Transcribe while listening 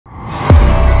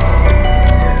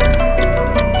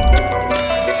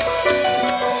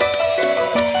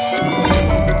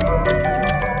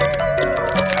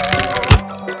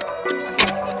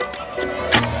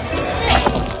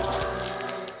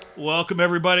Welcome,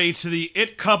 everybody, to the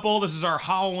It Couple. This is our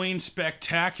Halloween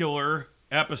spectacular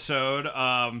episode.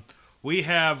 We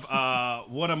have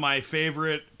one of my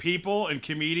favorite people and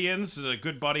comedians. This is a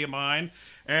good buddy of mine.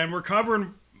 And we're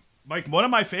covering like one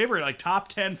of my favorite, like top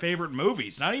 10 favorite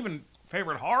movies. Not even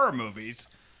favorite horror movies.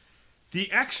 The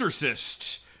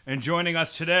Exorcist. And joining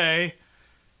us today,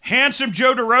 handsome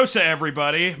Joe DeRosa,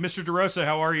 everybody. Mr. DeRosa,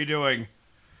 how are you doing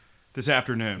this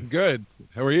afternoon? Good.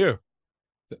 How are you?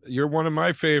 You're one of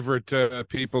my favorite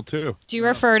people, too. Do you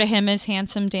refer to him as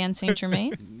handsome Dan St.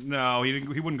 Germain? No, he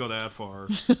wouldn't go that far.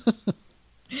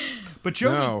 But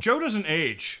Joe doesn't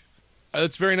age.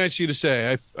 That's very nice of you to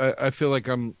say. I feel like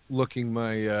I'm looking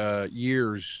my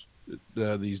years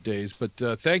these days, but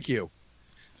thank you.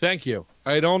 Thank you.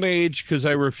 I don't age because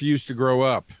I refuse to grow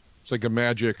up. It's like I'm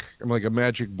like a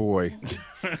magic boy.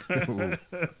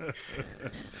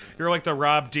 You're like the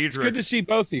Rob Diedrich. It's good to see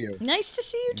both of you. Nice to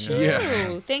see you too.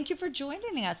 Yeah. Thank you for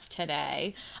joining us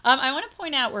today. I want to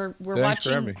point out we're Thanks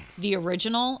watching the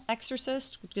original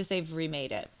Exorcist because they've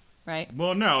remade it, right?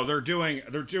 Well, no, they're doing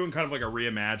kind of like a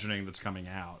reimagining that's coming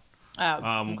out.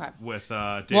 Oh, okay. With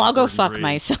David I'll go Gordon fuck Green.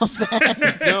 myself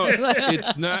then. No,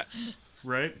 it's not.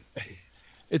 Right?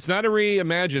 It's not a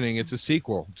reimagining. It's a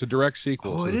sequel. It's a direct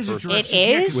sequel. Oh, it is a direct It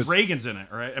sequel. is? With Reagan's in it,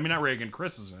 right? I mean, not Reagan.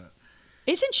 Chris is in it.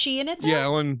 Isn't she in it though? Yeah,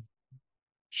 Ellen.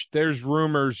 There's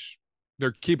rumors.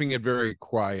 They're keeping it very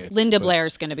quiet. Linda but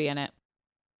Blair's going to be in it.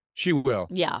 She will.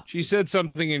 Yeah. She said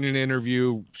something in an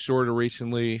interview sort of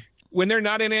recently. When they're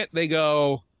not in it, they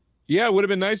go, yeah, it would have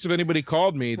been nice if anybody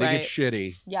called me. They get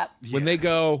shitty. Yep. When they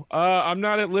go, I'm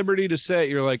not at liberty to say it,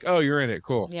 you're like, oh, you're in it.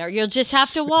 Cool. Yeah, you'll just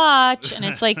have to watch. And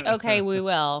it's like, okay, we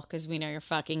will, because we know you're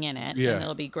fucking in it. Yeah. And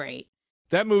it'll be great.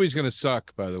 That movie's going to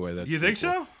suck, by the way. You think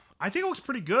so? I think it looks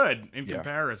pretty good in Yeah.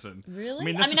 comparison. Really?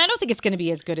 I mean, I don't think it's going to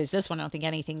be as good as this one. I don't think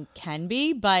anything can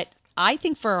be, but I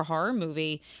think for a horror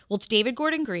movie, well, it's David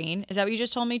Gordon Green. Is that what you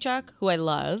just told me, Chuck? Who I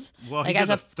love. Well, like,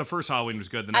 the first Halloween was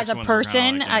good. The next as a ones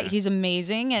person, are kinda like, he's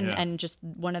amazing and, Yeah. and just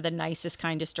one of the nicest,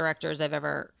 kindest directors I've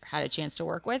ever had a chance to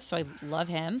work with. So I love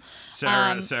him.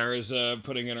 Sarah's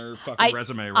putting in her fucking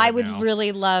resume right now. I would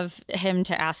really love him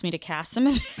to ask me to cast some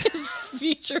of his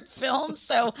feature films.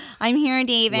 So I'm here,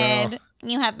 David. Well,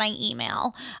 you have my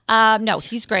email. No,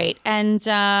 he's great. And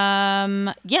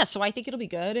yeah, so I think it'll be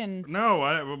good. And No,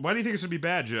 why do you think it's gonna be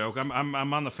bad, Joe? I'm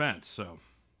on the fence. So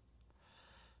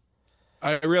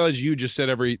I realized you just said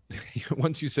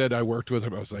once you said I worked with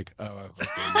him, I was like, oh. Okay.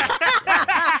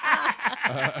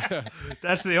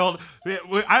 that's the old.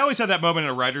 I always had that moment in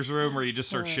a writer's room where you just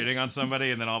start shitting on somebody,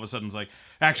 and then all of a sudden it's like,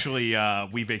 actually,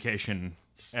 we vacation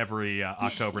every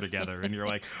October together, and you're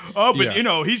like, oh, but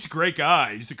Yeah. he's a great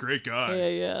guy. He's a great guy.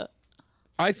 yeah.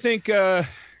 I think I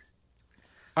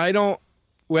don't.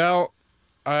 Well,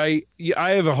 I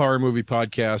have a horror movie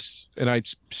podcast, and I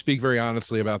speak very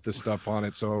honestly about this stuff on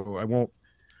it, so I won't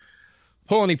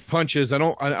pull any punches. I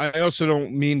also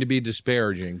don't mean to be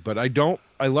disparaging, but I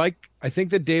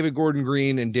think that David Gordon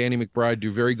Green and Danny McBride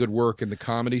do very good work in the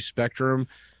comedy spectrum.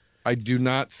 I do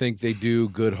not think they do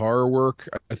good horror work.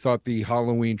 I thought the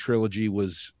Halloween trilogy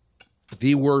was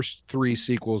the worst 3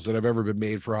 sequels that have ever been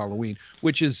made for Halloween,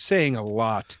 which is saying a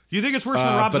lot. You think it's worse than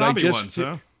the Rob Zombie ones,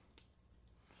 huh?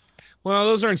 Well,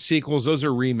 those aren't sequels; those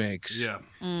are remakes. Yeah.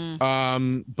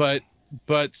 But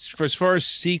as far as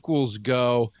sequels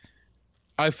go,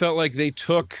 I felt like they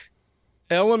took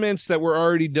elements that were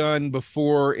already done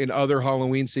before in other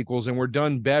Halloween sequels and were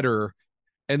done better,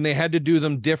 and they had to do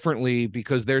them differently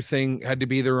because their thing had to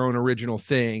be their own original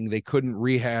thing. They couldn't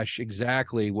rehash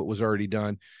exactly what was already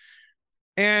done.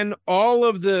 And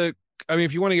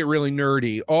if you want to get really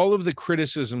nerdy, all of the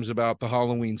criticisms about the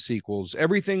Halloween sequels,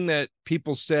 everything that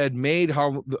people said made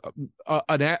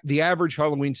the average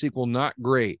Halloween sequel not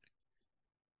great.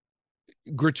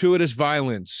 Gratuitous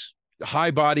violence,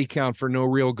 high body count for no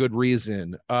real good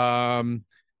reason. Lack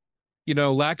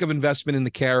of investment in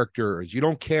the characters. You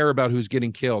don't care about who's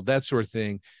getting killed, that sort of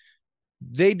thing.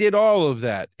 They did all of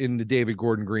that in the David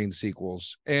Gordon Green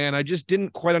sequels. And I just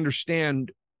didn't quite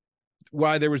understand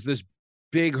why there was this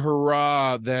big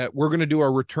hurrah that we're going to do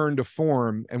our return to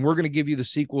form and we're going to give you the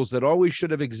sequels that always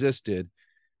should have existed.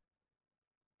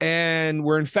 And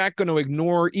we're in fact going to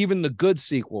ignore even the good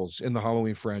sequels in the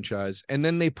Halloween franchise. And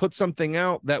then they put something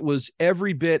out that was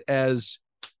every bit as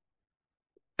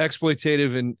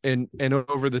exploitative and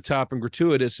over the top and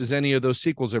gratuitous as any of those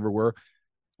sequels ever were,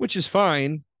 which is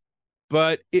fine.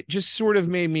 But it just sort of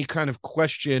made me kind of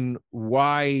question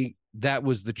why that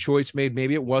was the choice made.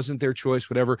 Maybe it wasn't their choice,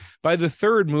 whatever. By the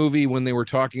third movie, when they were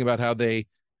talking about how they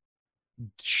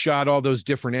shot all those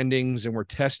different endings and were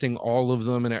testing all of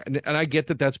them, and I get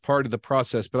that that's part of the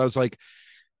process, but I was like,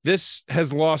 this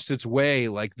has lost its way.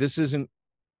 Like this isn't.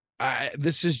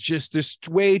 This is just there's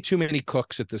way too many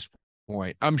cooks at this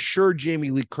point. I'm sure Jamie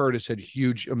Lee Curtis had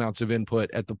huge amounts of input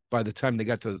by the time they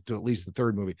got to at least the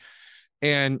third movie,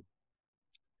 and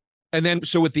then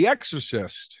so with the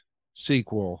Exorcist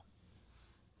sequel.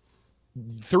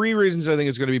 3 reasons I think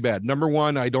it's going to be bad. Number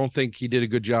 1, I don't think he did a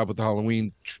good job with the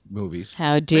Halloween movies.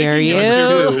 How dare you?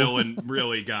 The villain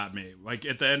really got me. Like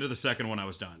at the end of the second one, I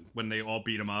was done when they all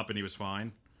beat him up and he was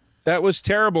fine. That was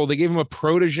terrible. They gave him a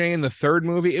protege in the third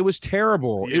movie. It was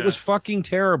terrible. Yeah. It was fucking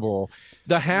terrible.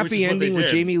 The happy ending with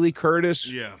Jamie Lee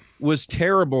Curtis was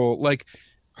terrible. Like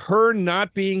her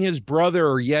not being his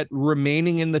brother, yet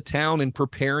remaining in the town and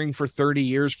preparing for 30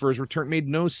 years for his return made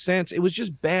no sense. It was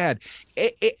just bad.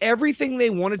 Everything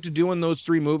they wanted to do in those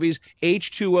 3 movies,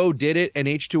 H2O did it, and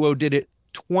H2O did it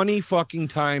 20 fucking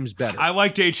times better. I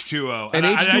liked H2O. And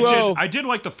H2O, I did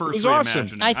like the first awesome.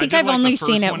 I think I've only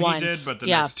seen it once. He did, but the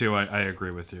next 2, I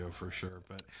agree with you for sure.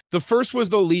 But the first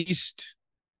was the least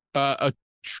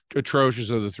atrocious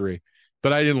of the 3.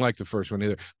 But I didn't like the first one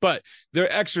either. But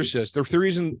The Exorcist, the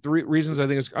 3 reasons I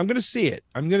think I'm going to see it.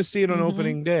 I'm going to see it on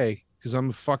opening day because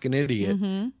I'm a fucking idiot.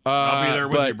 I'll be there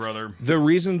with you, brother. The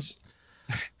reasons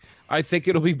I think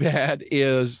it'll be bad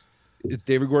is it's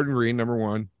David Gordon Green, number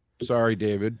 1. Sorry,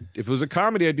 David. If it was a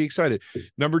comedy, I'd be excited.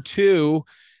 Number 2,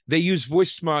 they use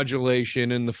voice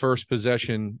modulation in the first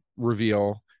possession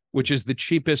reveal, which is the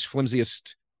cheapest,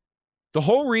 flimsiest. The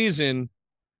whole reason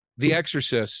The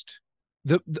Exorcist...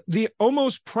 The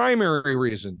almost primary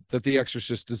reason that The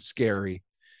Exorcist is scary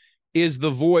is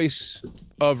the voice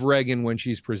of Regan when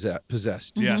she's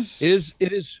possessed. Yes. It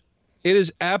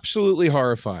is absolutely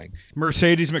horrifying.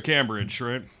 Mercedes McCambridge,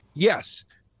 right? Yes.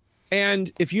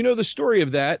 And if you know the story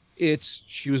of that,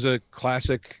 she was a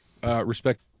classic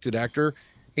respected actor,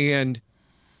 and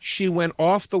she went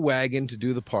off the wagon to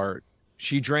do the part.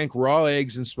 She drank raw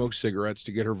eggs and smoked cigarettes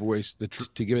to get her voice,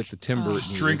 to give it the timbre.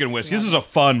 Drinking whiskey. This is a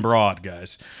fun broad,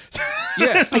 guys.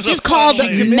 Yes. This is called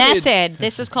method.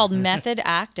 This is called method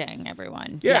acting,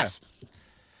 everyone. Yeah. Yes.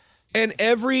 And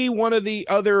every one of the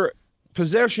other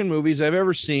possession movies I've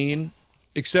ever seen,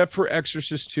 except for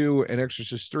Exorcist 2 and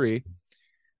Exorcist 3,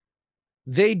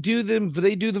 they do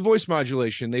the voice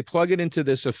modulation. They plug it into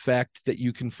this effect that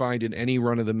you can find in any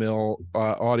run-of-the-mill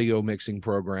audio mixing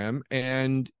program,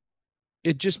 and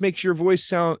it just makes your voice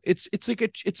sound. It's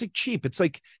like cheap. It's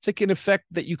like an effect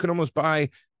that you can almost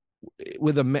buy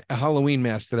with a Halloween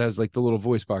mask that has like the little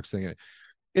voice box thing in it.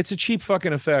 It's a cheap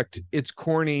fucking effect. It's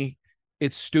corny.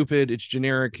 It's stupid. It's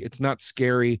generic. It's not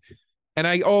scary. And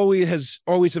I always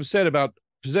have said about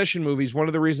possession movies, one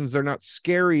of the reasons they're not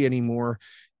scary anymore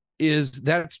is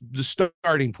that's the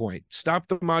starting point. Stop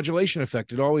the modulation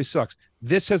effect. It always sucks.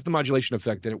 This has the modulation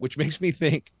effect in it, which makes me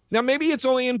think, now maybe it's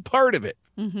only in part of it,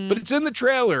 but it's in the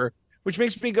trailer, which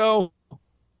makes me go,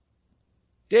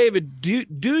 David, do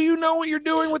you know what you're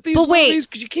doing with these movies?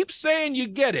 Because you keep saying you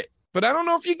get it, but I don't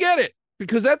know if you get it,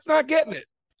 because that's not getting it.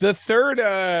 The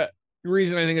third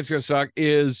reason I think it's going to suck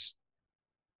is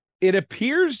it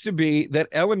appears to be that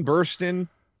Ellen Burstyn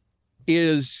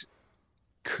is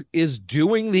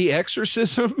doing the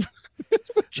exorcism,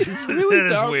 which is really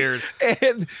that is weird.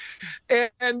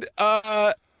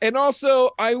 And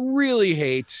also I really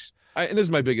hate, and this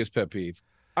is my biggest pet peeve,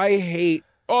 I hate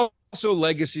also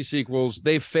legacy sequels.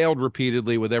 They've failed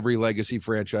repeatedly with every legacy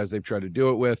franchise they've tried to do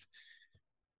it with,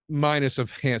 minus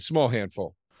a small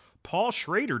handful. Paul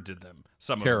Schrader did them.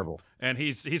 Terrible. And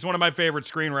he's one of my favorite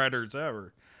screenwriters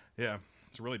ever. Yeah,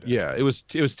 it's really bad. Yeah, it was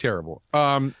terrible.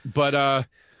 But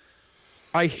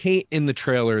I hate in the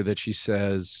trailer that she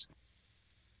says,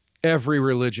 every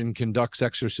religion conducts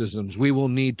exorcisms. We will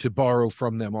need to borrow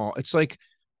from them all. It's like,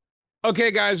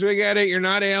 okay, guys, we get it. You're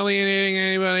not alienating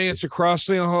anybody. It's across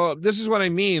the whole. This is what I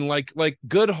mean. Like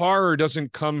good horror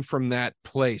doesn't come from that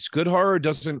place. Good horror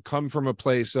doesn't come from a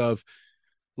place of,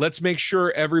 let's make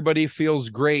sure everybody feels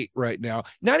great right now.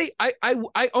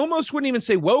 I almost wouldn't even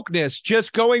say wokeness,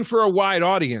 just going for a wide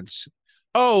audience.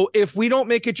 Oh, if we don't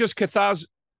make it just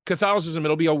Catholicism,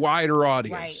 it'll be a wider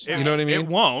audience. Right. You know what I mean? It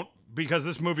won't, because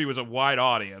this movie was a wide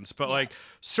audience. But like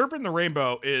Serpent in the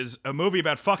Rainbow is a movie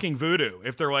about fucking voodoo.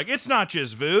 If they're like, it's not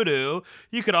just voodoo,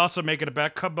 you could also make it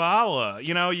about Kabbalah.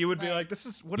 You know, you would be like, what is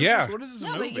this movie?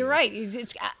 No, but you're right.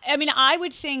 I mean, I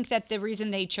would think that the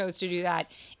reason they chose to do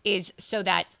that is so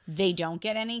that they don't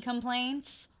get any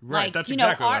complaints. Right, like, that's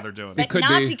exactly why they're doing it. But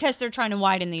not because they're trying to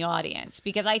widen the audience,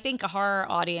 because I think a horror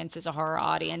audience is a horror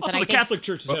audience. Also, and the Catholic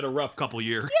Church has had a rough couple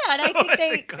years. Yeah, and I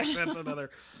think that's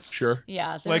another. Sure.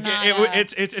 Yeah, like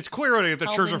it's clear that the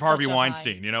Church of Harvey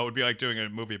Weinstein, high. you know, would be like doing a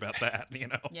movie about that, you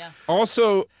know. Yeah.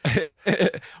 Also,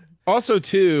 Also,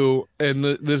 too, and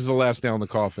this is the last nail in the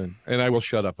coffin, and I will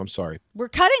shut up. I'm sorry. We're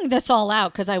cutting this all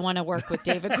out because I want to work with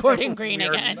David Gordon Green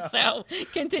again. So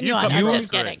continue on.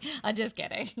 I'm just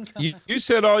kidding. You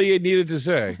said all you needed to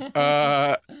say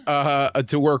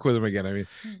to work with him again. I mean,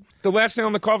 the last nail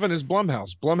in the coffin is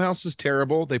Blumhouse. Blumhouse is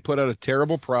terrible. They put out a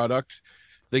terrible product.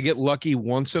 They get lucky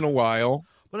once in a while.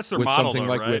 Well, that's their with model, something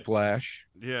though, like right? Whiplash.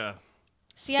 Yeah.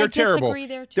 See, They're I terrible. disagree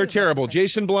there too. They're terrible.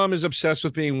 Jason Blum is obsessed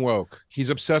with being woke.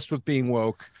 He's obsessed with being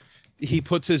woke. He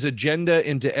puts his agenda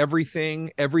into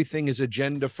everything. Everything is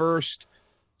agenda first,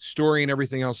 story and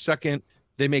everything else second.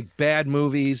 They make bad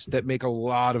movies that make a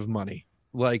lot of money.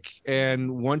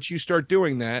 And once you start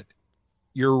doing that,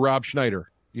 you're Rob Schneider.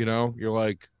 You're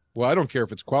like, well, I don't care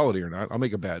if it's quality or not. I'll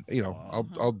make a bad.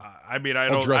 I'll. I mean, I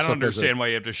don't understand why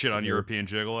you have to shit on European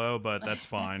Gigolo, but that's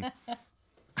fine.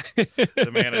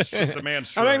 The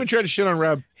man's. I'm not even trying to shit on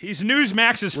Rob. He's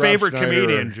Newsmax's favorite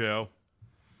comedian, Joe.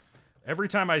 Every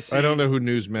time I see, I don't know who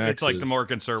Newsmax it's like is. the more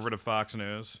conservative Fox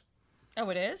News. Oh,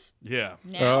 it is? Yeah.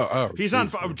 He's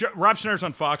on. Rob Schneider's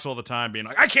on Fox all the time, being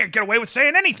like, "I can't get away with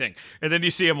saying anything," and then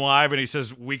you see him live, and he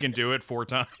says, "We can do it 4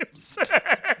 times."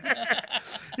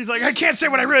 He's like, "I can't say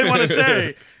what I really want to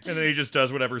say," and then he just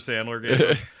does whatever Sandler gave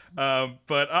him.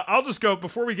 But I'll just go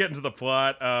before we get into the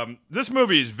plot. This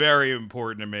movie is very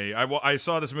important to me. I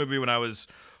saw this movie when I was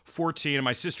 14, and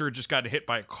my sister had just gotten hit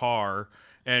by a car,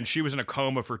 and she was in a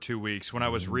coma for 2 weeks when I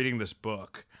was reading this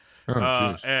book.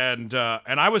 And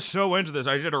I was so into this.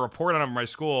 I did a report on it in my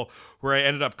school where I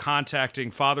ended up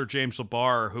contacting Father James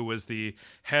LeBar, who was the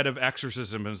head of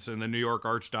exorcisms in the New York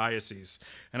Archdiocese.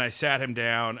 And I sat him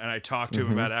down and I talked to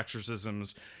him about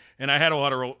exorcisms. And I had a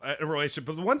lot of relationship.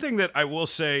 But the one thing that I will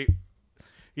say,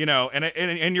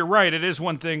 and you're right, it is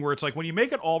one thing where it's like when you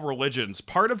make it all religions,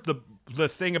 part of the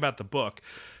thing about the book,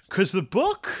 because the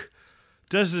book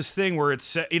does this thing where it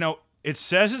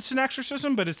says it's an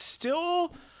exorcism, but it's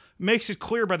still makes it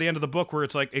clear by the end of the book where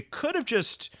it's like it could have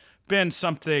just been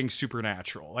something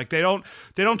supernatural. Like they don't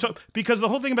talk, because the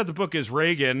whole thing about the book is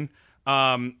Reagan's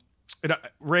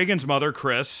mother,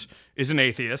 Chris, is an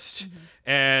atheist,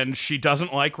 and she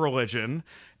doesn't like religion,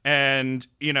 and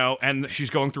she's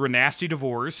going through a nasty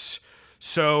divorce.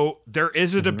 So there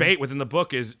is a debate within the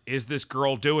book: is this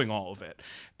girl doing all of it?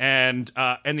 And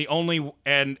they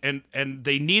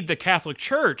need the Catholic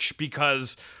Church,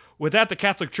 because without the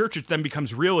Catholic Church, it then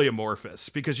becomes really amorphous,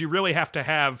 because you really have to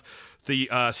have the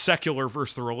secular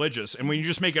versus the religious. And when you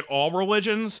just make it all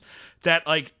religions, that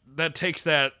takes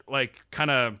that kind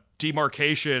of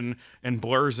demarcation and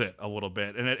blurs it a little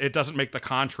bit, and it doesn't make the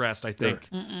contrast, I think,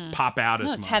 pop out as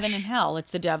much. It's heaven and hell.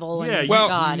 It's the devil and well,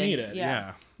 God. You need it.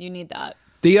 Yeah, you need that.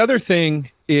 The other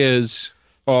thing is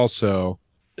also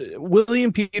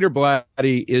William Peter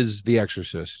Blatty is the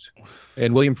Exorcist,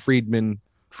 and William Friedkin,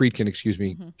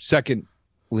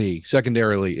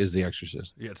 secondarily is the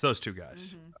Exorcist. Yeah, it's those two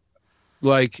guys.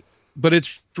 But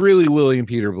it's really William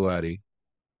Peter Blatty.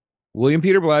 William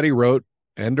Peter Blatty wrote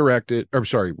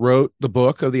the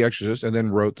book of The Exorcist and then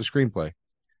wrote the screenplay.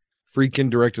 Friedkin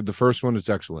directed the first one. It's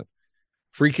excellent.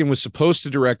 Friedkin was supposed to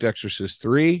direct Exorcist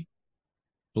 3.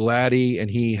 Blatty and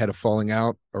he had a falling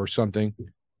out or something.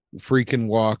 Friedkin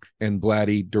walked and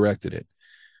Blatty directed it.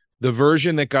 The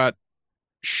version that got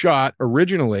shot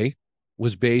originally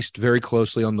was based very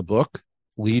closely on the book,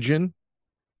 Legion.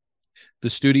 The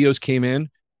studios came in,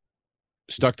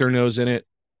 stuck their nose in it,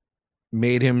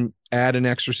 made him add an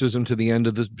exorcism to the end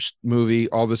of the movie,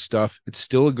 all this stuff. It's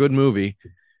still a good movie,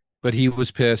 but he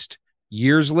was pissed.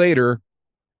 Years later,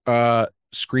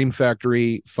 Scream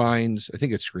Factory found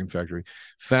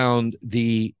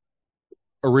the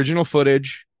original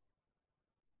footage,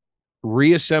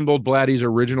 reassembled Blatty's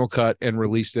original cut, and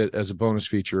released it as a bonus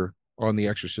feature on the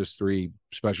Exorcist 3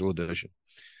 special edition.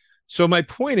 So my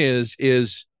point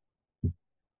is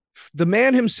the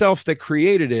man himself that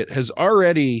created it has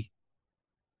already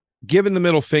given the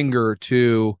middle finger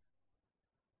to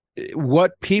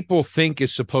what people think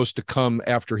is supposed to come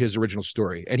after his original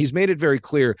story. And he's made it very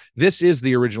clear, this is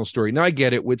the original story. Now I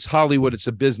get it. It's Hollywood. It's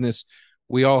a business.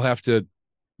 We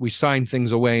sign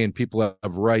things away and people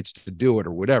have rights to do it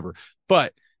or whatever.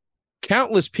 But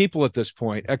countless people at this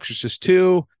point, Exorcist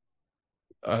 2,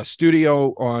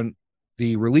 studio on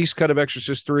the release cut of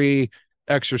Exorcist 3,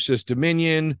 Exorcist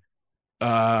Dominion,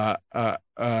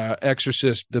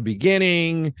 Exorcist The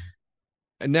Beginning,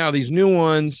 and now these new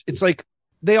ones. It's like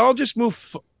they all just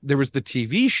move. There was the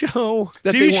TV show.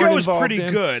 TV show was pretty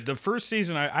good. The first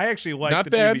season, I actually liked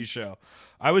the TV show.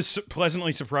 I was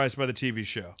pleasantly surprised by the TV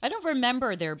show. I don't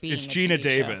remember there being. It's Gina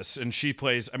Davis, and she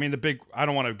plays. I mean, I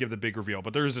don't want to give the big reveal,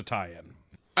 but there is a tie-in.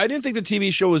 I didn't think the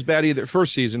TV show was bad either.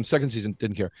 First season, second season,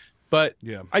 didn't care. But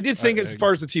Yeah. I did think as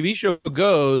far as the TV show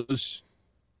goes,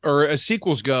 or as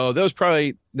sequels go, that was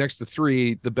probably next to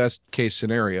 3 the best case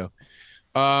scenario.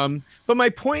 But my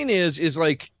point is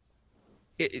like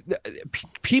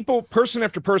people, person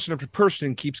after person after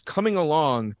person, keeps coming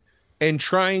along and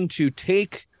trying to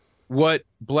take what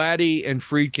Blatty and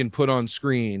Friedkin put on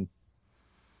screen,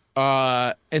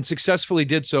 and successfully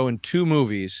did so in 2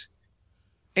 movies,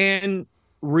 and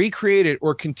recreate it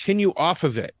or continue off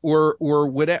of it or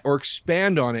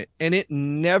expand on it, and it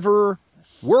never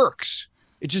works.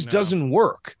 It just doesn't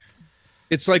work.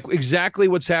 It's like exactly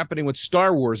what's happening with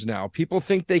Star Wars now. People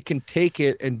think they can take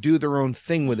it and do their own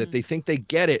thing with it. They think they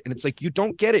get it, and it's like, you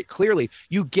don't get it clearly.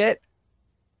 You get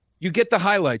the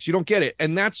highlights, you don't get it.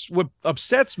 And that's what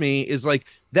upsets me, is like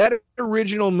that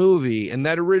original movie and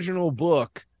that original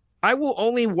book. I will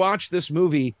only watch this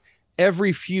movie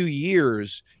every few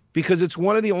years because it's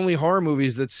one of the only horror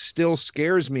movies that still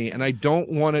scares me, and I don't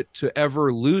want it to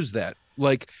ever lose that.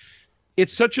 Like,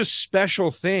 it's such a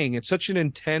special thing. It's such an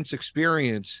intense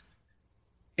experience.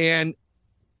 And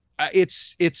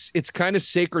it's kind of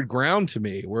sacred ground to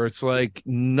me, where it's like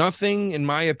nothing, in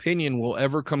my opinion, will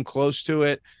ever come close to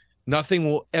it. Nothing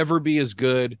will ever be as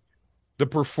good. The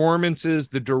performances,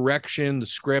 the direction, the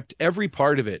script, every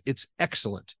part of it, it's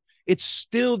excellent. It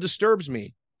still disturbs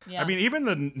me. Yeah. I mean, even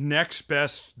the next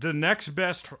best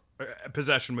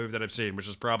possession movie that I've seen, which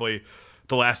is probably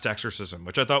The Last Exorcism,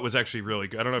 which I thought was actually really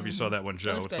good. I don't know if you saw that one,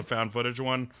 Joe. It's the found footage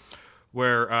one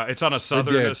where it's on a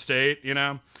southern estate, you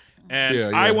know?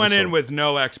 And I went in with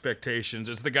no expectations.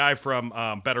 It's the guy from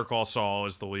Better Call Saul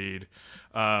is the lead.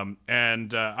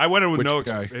 And I went in with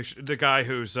the guy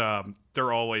who's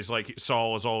they're always like,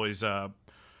 Saul is always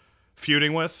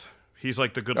feuding with. He's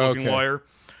like the good-looking lawyer.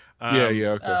 Okay.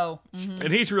 Oh, mm-hmm.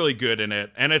 And he's really good in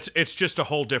it, and it's just a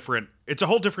whole different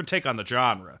take on the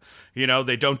genre. You know,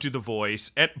 they don't do the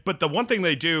voice, but the one thing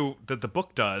they do that the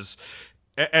book does,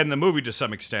 and the movie to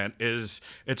some extent, is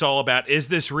it's all about, is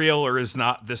this real or is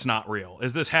this not real?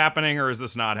 Is this happening or is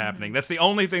this not happening? Mm-hmm. That's the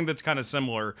only thing that's kind of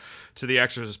similar to The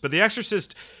Exorcist. But The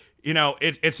Exorcist, you know,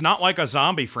 it's not like a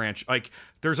zombie franchise. Like,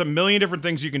 there's a million different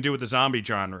things you can do with the zombie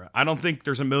genre. I don't think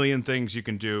there's a million things you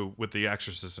can do with the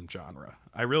exorcism genre.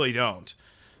 I really don't.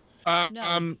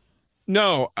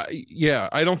 No.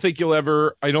 I don't think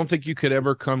you could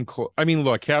ever come close. I mean,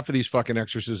 look, half of these fucking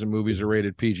exorcism movies are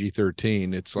rated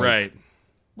PG-13. It's like, right.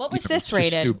 What was this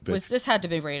rated? This had to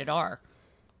be rated R?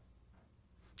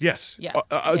 Yes. Yeah.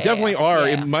 Definitely R.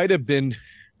 Yeah. It might have been.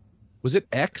 Was it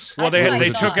X? Well, they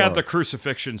took out the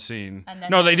crucifixion scene.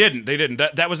 No, they didn't. They didn't.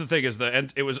 That was the thing, is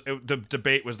the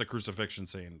debate was the crucifixion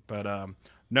scene. But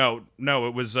no,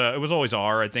 it was always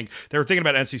R. I think they were thinking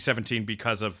about NC-17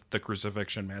 because of the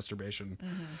crucifixion masturbation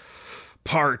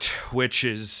part, which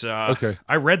is okay.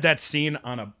 I read that scene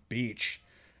on a beach.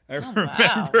 I remember.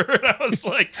 Wow. I was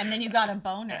like, and then you got a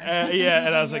boner. Yeah,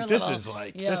 and I was like,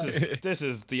 this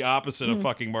is the opposite of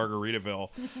fucking Margaritaville.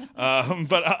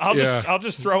 But I'll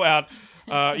just throw out,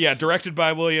 directed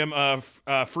by William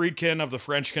Friedkin of the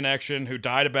French Connection, who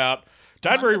died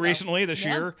very recently this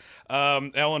year.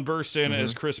 Ellen Burstyn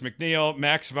as Chris McNeil.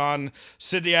 Max von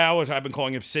Sydow, which I've been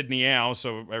calling him Sydney-ow,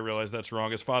 so I realize that's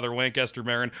wrong, as Father Lancaster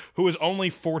Marin, who was only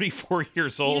 44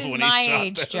 years old when he shot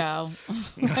age, this. Joe.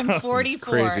 I'm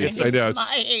 44. Crazy. I know. It's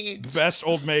my age. Best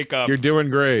old makeup. You're doing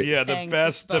great. Yeah, the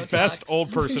best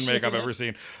old person makeup I've ever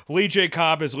seen. Lee J.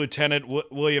 Cobb as Lieutenant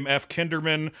William F.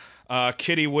 Kinderman.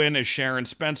 Kitty Wynn as Sharon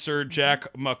Spencer.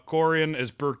 Jack McCorian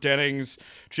as Burke Dennings.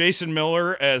 Jason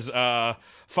Miller as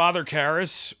Father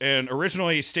Karras, and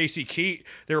originally Stacy Keach.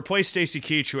 They replaced Stacy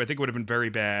Keach, who I think would have been very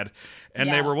bad. And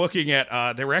they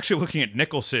were actually looking at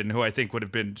Nicholson, who I think would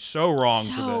have been so wrong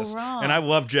for this. Wrong. And I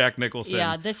love Jack Nicholson.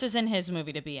 Yeah, this isn't his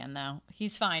movie to be in, though.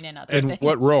 He's fine in other things. And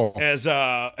what role? As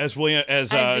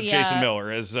Jason Miller,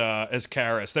 as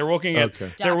Karras. They were looking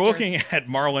at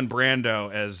Marlon Brando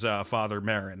as Father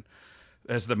Marin,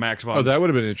 as the Max von. Oh, that would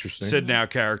have been interesting. Sydow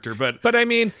character, but I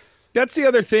mean, that's the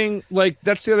other thing. Like,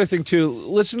 that's the other thing too.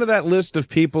 Listen to that list of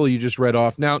people you just read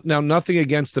off. Now, nothing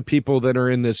against the people that are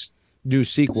in this new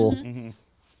sequel,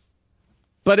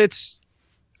 but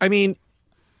I mean,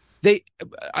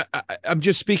 I'm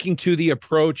just speaking to the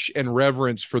approach and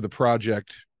reverence for the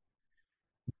project.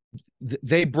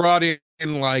 They brought in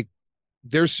like,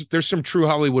 there's some true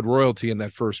Hollywood royalty in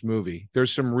that first movie.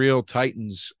 There's some real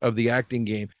titans of the acting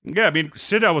game. Yeah, I mean,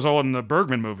 Sydow was all in the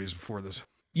Bergman movies before this.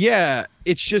 Yeah,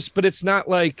 it's just, but it's not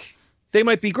like, they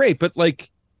might be great, but like,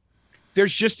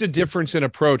 there's just a difference in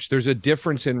approach. There's a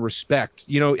difference in respect.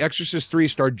 You know, Exorcist 3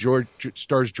 stars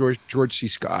George C.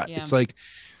 Scott. Yeah. It's like,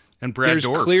 and Brad there's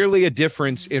Dourif. Clearly a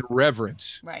difference in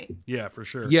reverence. Right. Yeah, for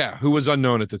sure. Yeah, who was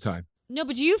unknown at the time. No,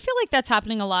 but do you feel like that's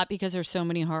happening a lot because there's so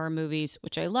many horror movies,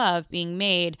 which I love, being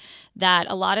made, that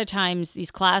a lot of times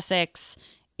these classics,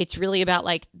 it's really about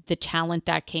like the talent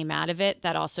that came out of it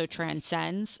that also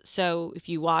transcends. So if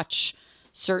you watch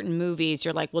certain movies,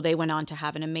 you're like, well, they went on to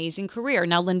have an amazing career.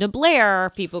 Now, Linda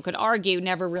Blair, people could argue,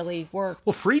 never really worked.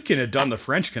 Well, Friedkin had done The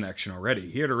French Connection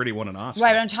already. He had already won an Oscar.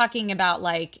 Right, I'm talking about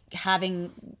like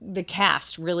having the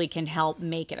cast really can help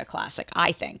make it a classic,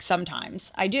 I think,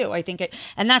 sometimes. I do. I think it,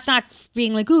 and that's not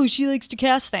being like, oh, she likes to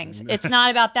cast things. It's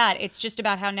not about that. It's just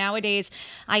about how nowadays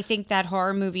I think that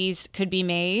horror movies could be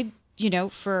made, you know,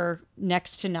 for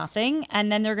next to nothing.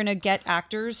 And then they're going to get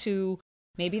actors who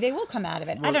maybe they will come out of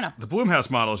it. Well, I don't know. The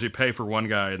Blumhouse model is you pay for one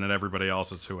guy and then everybody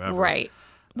else it's whoever. Right.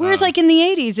 Whereas like in the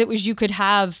 80s, it was you could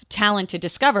have talent to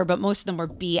discover, but most of them were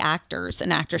B actors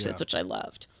and actresses, which I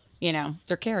loved. You know,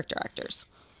 they're character actors.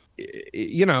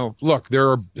 You know, look,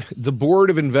 the board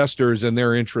of investors and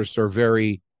their interests are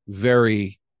very,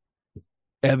 very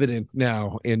evident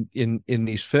now in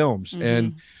these films.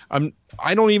 And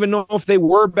I don't even know if they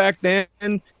were back then.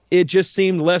 It just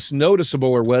seemed less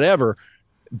noticeable or whatever.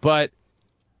 But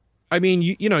I mean,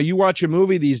 you know, you watch a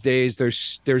movie these days,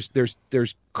 there's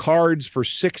cards for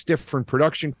 6 different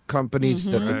production companies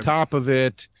at the top of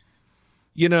it.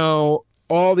 You know,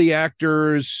 all the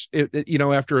actors, you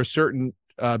know, after a certain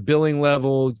billing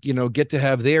level, you know, get to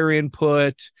have their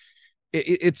input.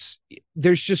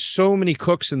 There's just so many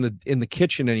cooks in the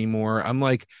kitchen anymore. I'm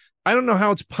like, I don't know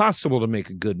how it's possible to make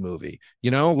a good movie.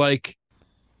 You know, like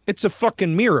it's a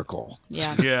fucking miracle.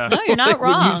 Yeah. Yeah. No, you're not Like,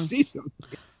 wrong. when you see something.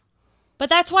 But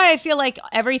that's why I feel like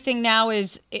everything now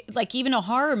is like even a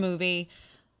horror movie.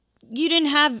 You didn't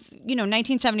have, you know,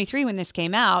 1973 when this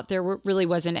came out, really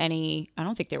wasn't any, I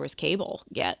don't think there was cable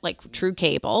yet, like true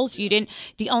cable. So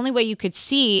the only way you could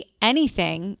see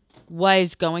anything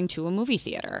was going to a movie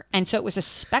theater. And so it was a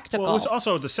spectacle. Well, it was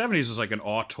also, the 70s was like an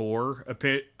auteur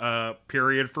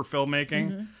period for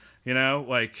filmmaking. You know,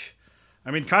 like, I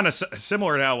mean, kind of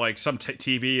similar to how like some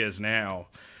TV is now.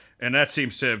 And that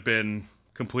seems to have been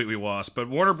completely lost. But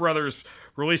Warner Brothers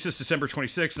released this December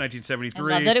 26,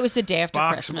 1973. I love that it was the day after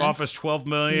Christmas. Box office $12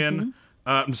 million.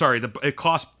 I'm sorry, it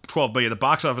cost $12 million. The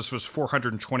box office was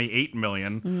 $428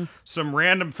 million. Some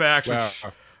random facts.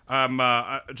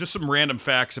 Wow. Just some random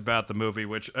facts about the movie,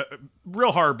 which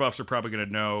real horror buffs are probably going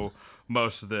to know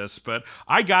most of this. But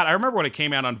I remember when it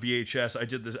came out on VHS. I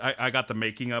did this. I got the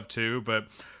making of too. But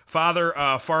Father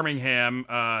Farmingham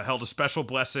held a special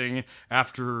blessing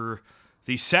after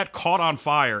the set caught on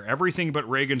fire. Everything but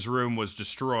Reagan's room was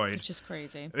destroyed. Which is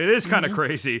crazy. It is kind of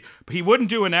crazy. But he wouldn't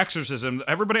do an exorcism.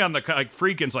 Everybody on the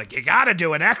Friedkin's like, you got to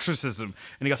do an exorcism.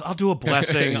 And he goes, I'll do a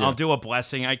blessing. I'll do a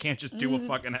blessing. I can't just do a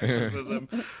fucking exorcism.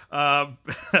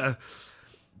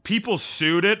 People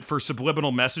sued it for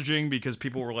subliminal messaging because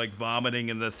people were like vomiting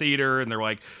in the theater. And they're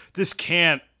like, this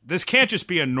can't just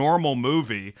be a normal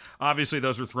movie. Obviously,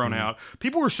 those were thrown out.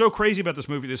 People were so crazy about this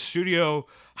movie. The studio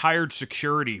hired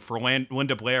security for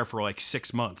Linda Blair for like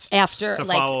 6 months After, to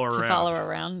like, follow her to around. follow her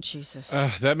around. Jesus.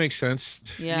 That makes sense.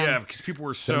 Yeah, because people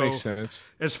were so. That makes sense.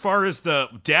 As far as the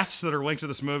deaths that are linked to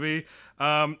this movie,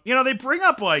 you know, they bring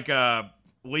up like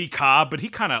Lee Cobb, but he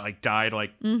kind of like died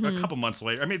like a couple months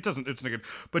later. I mean, it's not good.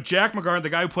 But Jack McGarn, the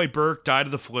guy who played Burke, died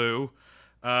of the flu.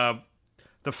 The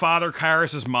father,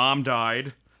 Karras's mom,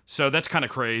 died. So that's kind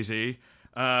of crazy.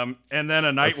 And then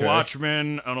a night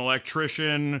watchman, an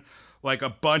electrician, like a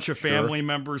bunch of family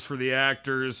members for the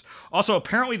actors. Also,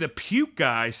 apparently the puke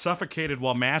guy suffocated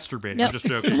while masturbating. Nope. I'm just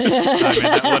joking. I made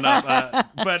that one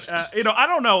up. But, you know, I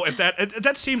don't know if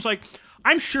that seems like...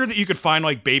 I'm sure that you could find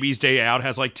like Baby's Day Out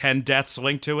has like 10 deaths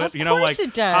linked to it. Of you know, course like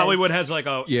it does. Hollywood has like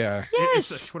a... Yeah.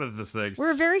 Yes. What are these things?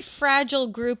 We're a very fragile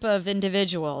group of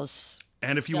individuals.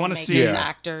 And if you want to Filmmakers, see...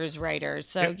 actors, writers.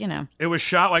 So, you know. It was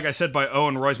shot, like I said, by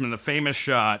Owen Roizman, the famous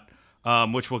shot,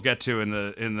 which we'll get to in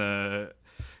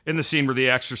the scene where the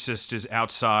Exorcist is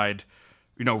outside,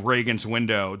 you know, Reagan's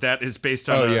window. That is based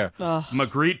on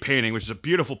Magritte painting, which is a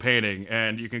beautiful painting,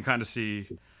 and you can kind of see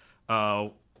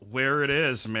where it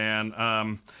is,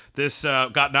 man. This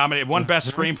got nominated, won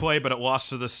Best Screenplay, but it lost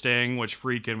to The Sting, which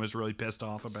Friedkin was really pissed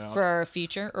off about. For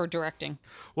feature or directing?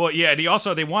 Well, yeah, and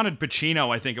they wanted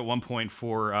Pacino, I think, at one point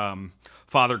for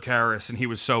Father Karras, and he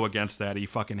was so against that, he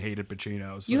fucking hated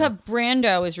Pacino. So. You have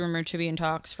Brando is rumored to be in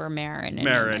talks for Marin.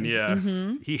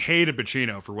 Yeah. He hated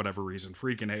Pacino for whatever reason.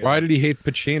 Freaking hated Why him. did he hate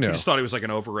Pacino? He just thought he was like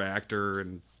an overactor,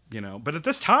 and, you know. But at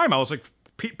this time, I was like,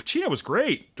 Pacino was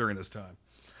great during this time.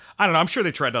 I don't know. I'm sure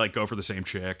they tried to like go for the same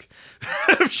chick.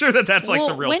 I'm sure that's like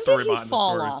the real story behind the story. When did he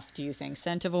fall off, do you think?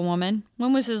 Scent of a Woman?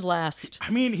 When was his last?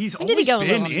 I mean, he's when always he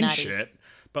been in shit.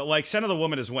 But like Scent of the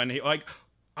Woman is when he, like,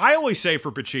 I always say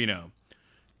for Pacino,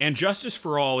 And Justice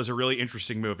for All is a really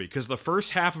interesting movie because the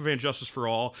first half of Justice for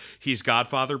All, he's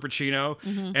Godfather Pacino,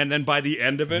 and then by the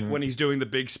end of it, when he's doing the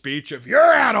big speech of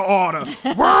 "You're out of order,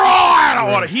 we're all out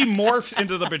of order," he morphs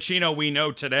into the Pacino we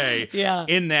know today.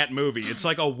 In that movie, it's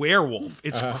like a werewolf.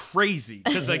 It's crazy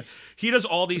because like he does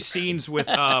all these scenes with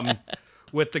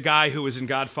the guy who was in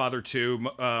Godfather 2,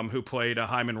 who played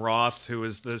Hyman Roth, who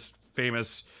is this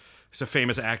famous, he's a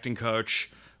famous acting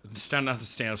coach. Not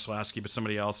Stanislavski, but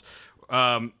somebody else.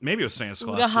 Maybe it was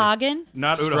Stanislavski. Uta Hagen?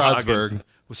 Not Uta Hagen.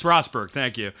 Strasberg,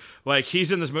 thank you. Like,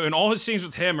 he's in this movie, and all his scenes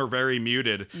with him are very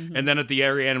muted. And then at the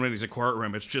very end, when he's in a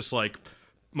courtroom, it's just like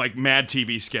Mad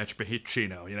TV sketch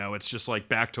Pacino. You know, it's just like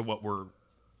back to what we're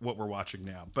watching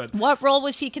now. But what role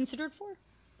was he considered for?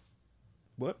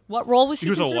 What role was he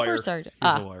considered for? He was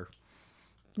a lawyer.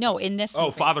 No, in this movie.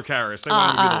 Oh, Father Karras. They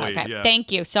wanted to be the lead. Okay. Yeah.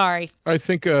 Thank you. Sorry. I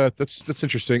think that's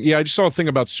interesting. Yeah, I just saw a thing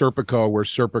about Serpico where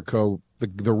Serpico,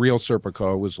 the real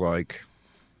Serpico, was like,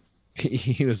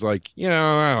 he was like,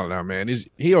 I don't know, man.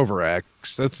 He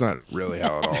overacts. That's not really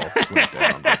how it all went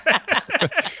down.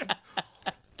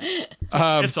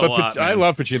 It's a lot, I man.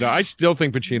 love Pacino. I still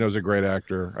think Pacino's a great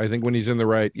actor. I think when he's in the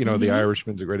right, The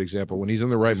Irishman's a great example. When he's in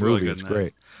the right movie, really it's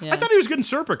great. Yeah. I thought he was good in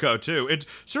Serpico too.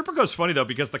 Serpico's funny though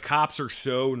because the cops are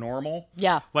so normal.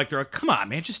 Yeah. Like they're like, come on,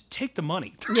 man, just take the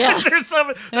money. Yeah. That's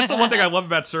the one thing I love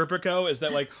about Serpico is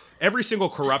that like every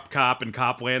single corrupt cop in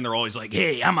Copland, they're always like,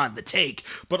 hey, I'm on the take.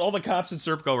 But all the cops in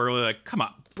Serpico are really like, come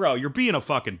on, bro, you're being a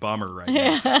fucking bummer right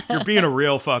now. You're being a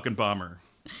real fucking bummer.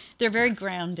 They're very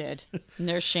grounded in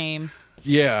their shame.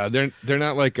 Yeah, they're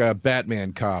not like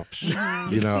Batman cops,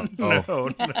 No.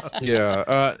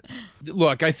 Yeah.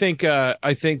 Look, I think the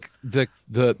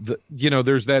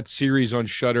there's that series on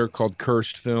Shudder called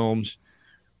Cursed Films,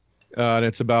 and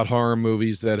it's about horror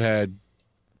movies that had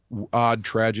odd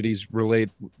tragedies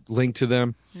linked to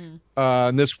them.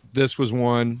 And this was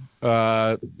one.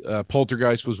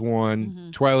 Poltergeist was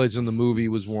one. Twilight Zone the movie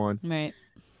was one. Right.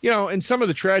 And some of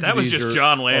the tragedies. That was just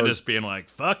John Landis being like,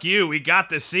 fuck you, we got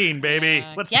this scene, baby.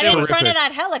 Let's Get do in it. front of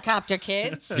that helicopter,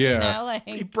 kids. Yeah.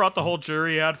 He brought the whole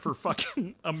jury out for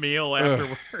fucking a meal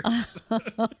afterwards.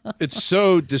 It's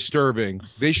so disturbing.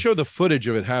 They show the footage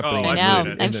of it happening. Oh, I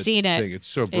know. I've seen it. It's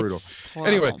so brutal. It's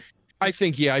horrible. Anyway, I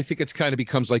think it's kind of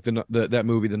becomes like that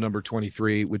movie, The Number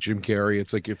 23, with Jim Carrey.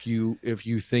 It's like if you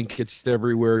think it's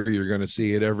everywhere, you're going to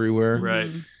see it everywhere.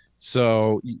 Right.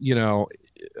 So,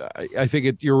 I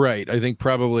think you're right. I think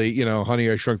probably, Honey,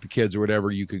 I Shrunk the Kids or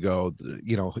whatever, you could go,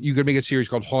 you could make a series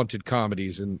called Haunted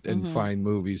Comedies and find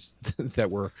movies that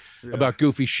were about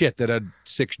goofy shit that had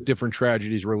 6 different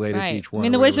tragedies related to each one. I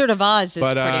mean, The Wizard of Oz is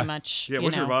pretty much,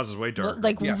 Wizard of Oz is way darker.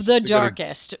 like the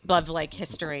darkest of like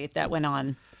history that went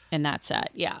on in that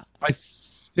set. Yeah. I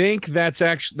think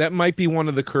that might be one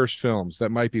of the cursed films.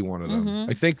 That might be one of them.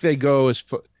 I think they go as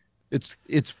it's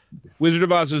Wizard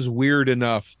of Oz is weird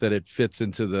enough that it fits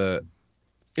into the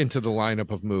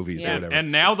lineup of movies or whatever.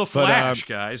 And now The Flash,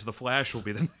 guys. The Flash will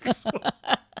be the next one.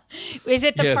 Is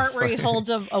it the part where he holds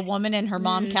a woman and her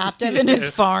mom captive in his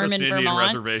farm in Indian Vermont?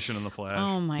 Reservation in The Flash.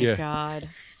 Oh my God.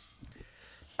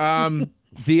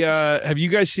 Have you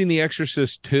guys seen The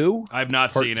Exorcist 2? I've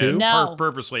not Part seen 2? it. No.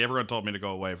 Purposely, everyone told me to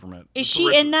go away from it. Is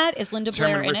she in that? Is Linda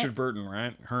Blair in Richard it? Burton,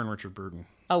 right? Her and Richard Burton.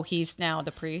 Oh, he's now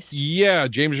the priest. Yeah,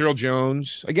 James Earl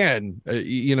Jones. Again,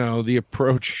 the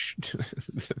approach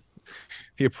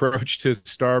to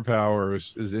star power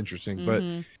is interesting, but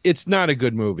it's not a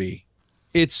good movie.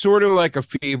 It's sort of like a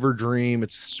fever dream.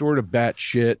 It's sort of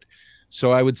batshit.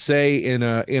 So I would say in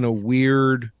a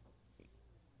weird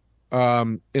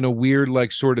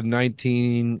like sort of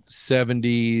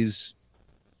 1970s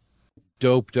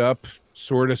doped up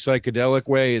sort of psychedelic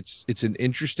way, it's an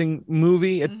interesting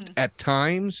movie at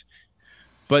times,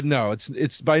 but no,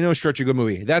 it's by no stretch a good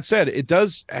movie. That said, it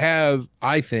does have,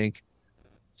 I think,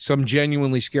 some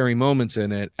genuinely scary moments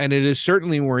in it, and it is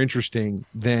certainly more interesting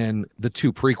than the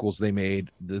 2 prequels they made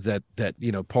that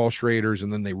Paul Schrader's,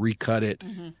 and then they recut it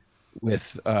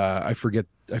with I forget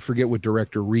what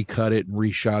director recut it and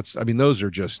reshots. I mean, those are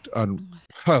just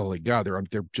holy God,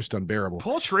 they're just unbearable.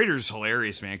 Paul Schrader's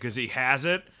hilarious, man, because he has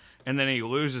it and then he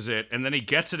loses it and then he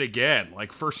gets it again.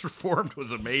 Like First Reformed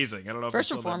was amazing. I don't know if First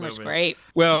you saw Reformed that was movie. great.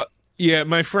 Well, yeah,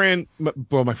 my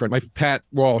Pat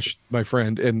Walsh, my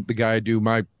friend, and the guy I do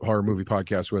my horror movie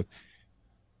podcast with,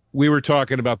 we were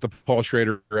talking about the Paul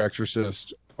Schrader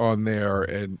Exorcist on there,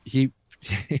 and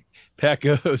Pat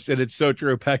goes, and it's so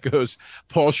true, Pat goes,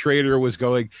 Paul Schrader was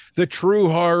going, the true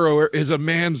horror is a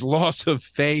man's loss of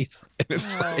faith. And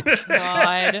it's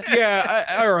God. Yeah,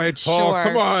 all right, Paul, Sure.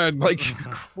 come on. Like,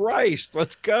 Christ,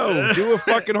 let's go. Do a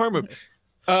fucking horror movie.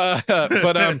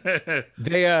 But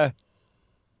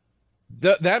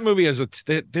That movie has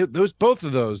those both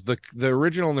of those, the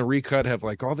original and the recut, have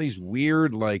like all these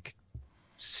weird like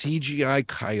CGI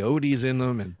coyotes in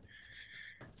them, and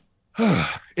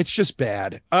it's just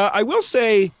bad. I will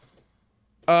say,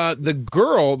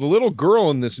 the little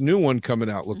girl in this new one coming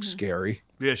out looks scary.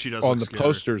 Yeah, she does on look the scary.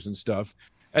 posters and stuff.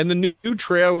 And the new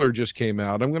trailer just came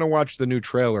out. I'm gonna watch the new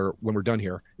trailer when we're done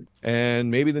here,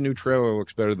 and maybe the new trailer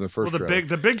looks better than the first. Well, trailer.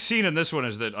 the big scene in this one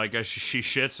is that like she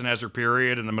shits and has her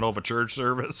period in the middle of a church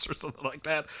service or something like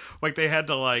that. Like they had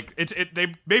to like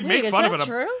they make fun of it.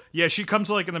 True? Yeah, she comes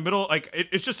like in the middle, like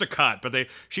it's just a cut, but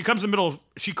she comes in the middle.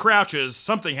 She crouches.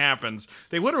 Something happens.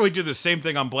 They literally do the same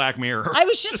thing on Black Mirror. I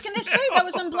was just gonna say that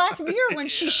was on Black Mirror when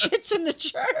she shits in the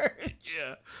church.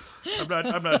 Yeah,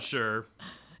 I'm not sure.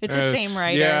 It's the same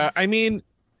writer. Yeah, I mean,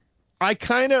 I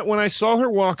kind of, when I saw her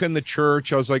walk in the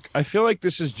church, I was like, I feel like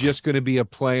this is just going to be a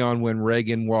play on when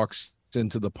Reagan walks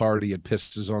into the party and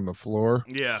pisses on the floor.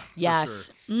 Yeah. Yes.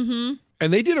 Sure. Mm-hmm.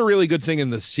 And they did a really good thing in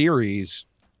the series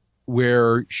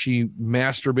where she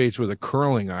masturbates with a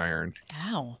curling iron.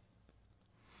 Ow.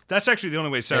 That's actually the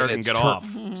only way Sarah can get off.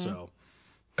 So.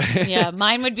 Yeah,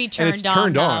 mine would be turned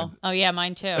on. Oh yeah,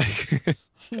 mine too.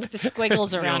 With the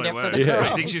squiggles around it for the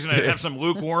girls. You think she's going to have some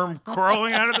lukewarm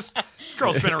curling out of this? This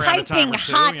girl's been around a time or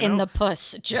two. Piping hot in the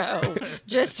puss, Joe.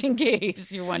 Just in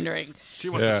case you're wondering. She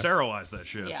wants to sterilize that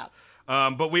shit. Yeah.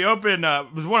 But we open.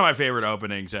 It was one of my favorite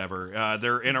openings ever.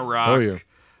 They're in Iraq. Oh,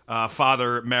 yeah.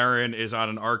 Father Marin is on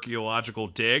an archaeological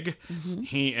dig. Mm-hmm.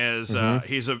 He is.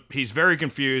 He's very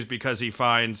confused because he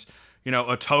finds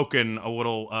a token, a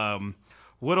little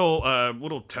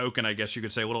token, I guess you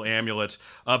could say, a little amulet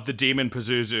of the demon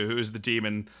Pazuzu, who is the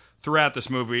demon throughout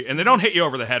this movie, and they don't hit you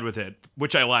over the head with it,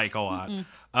 which I like a lot.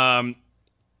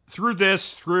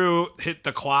 Through hit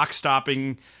the clock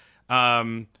stopping,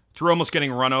 through almost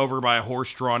getting run over by a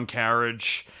horse-drawn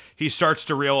carriage, he starts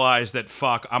to realize that,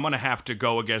 fuck, I'm going to have to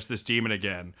go against this demon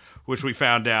again, which we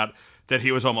found out that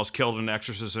he was almost killed in an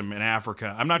exorcism in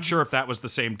Africa. I'm not sure if that was the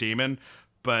same demon,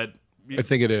 but... I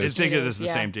think it is. I think it is the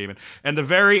same demon. And the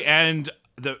very end,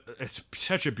 it's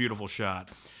such a beautiful shot.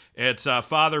 It's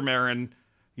Father Marin,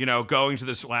 going to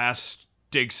this last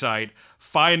dig site,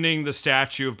 finding the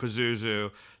statue of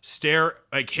Pazuzu,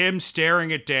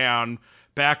 staring it down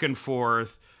back and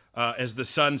forth as the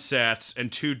sun sets,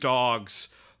 and two dogs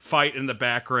fight in the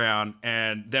background,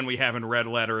 and then we have in red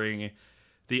lettering,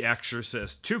 The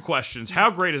Exorcist. Two questions. How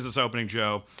great is this opening,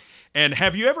 Joe? And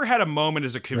have you ever had a moment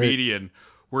as a comedian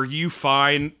where you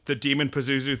find the demon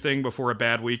Pazuzu thing before a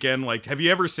bad weekend? Like, have you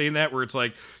ever seen that where it's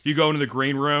like you go into the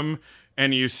green room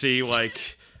and you see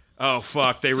like, oh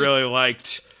fuck, they really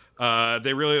liked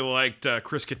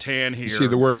Chris Kattan here. You see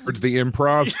the words, the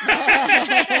improv.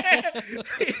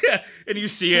 Yeah, and you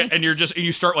see it, and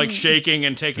you start like shaking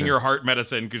and taking your heart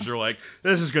medicine because you're like,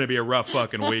 this is going to be a rough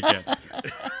fucking weekend.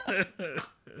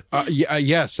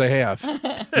 Yes, I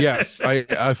have. Yes,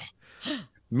 I've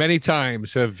many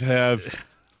times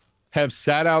have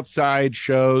sat outside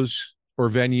shows or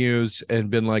venues and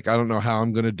been like, I don't know how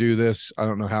I'm going to do this. I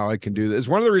don't know how I can do this. It's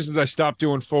one of the reasons I stopped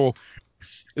doing it's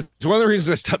one of the reasons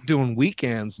I stopped doing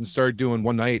weekends and started doing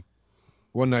one night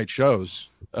shows.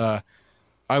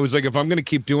 I was like, if I'm going to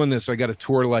keep doing this, I got to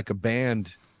tour like a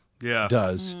band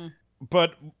does.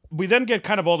 But we then get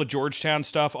kind of all the Georgetown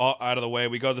stuff out of the way.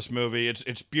 We go to this movie.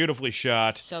 It's beautifully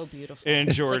shot. So beautiful.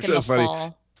 In Georgetown. It's like in the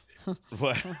fall.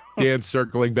 What? Dan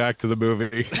circling back to the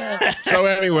movie. So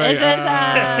anyway,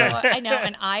 I know,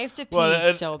 and I have to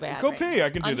pee so bad. Go pee. I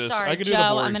can do this. Sorry, I can do Joe, the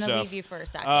boring I'm stuff. going to leave you for a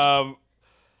second.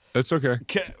 That's okay.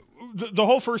 The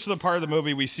whole first of the part of the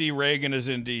movie, we see Reagan is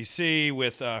in D.C.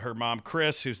 with her mom,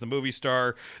 Chris, who's the movie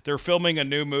star. They're filming a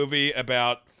new movie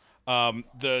about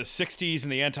the 60s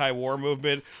and the anti-war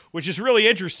movement, which is really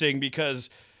interesting because,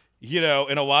 in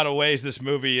a lot of ways, this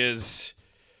movie is...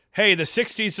 Hey, the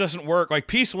 60s doesn't work. Like,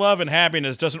 peace, love, and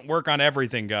happiness doesn't work on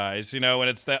everything, guys. And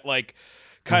it's that, like,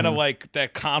 kind of like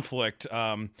that conflict.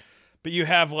 But you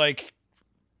have, like,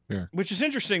 which is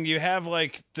interesting. You have,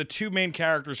 like, the two main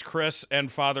characters, Chris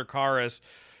and Father Karras.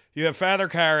 You have Father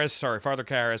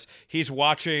Karras. He's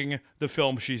watching the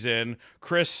film she's in.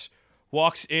 Chris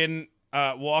walks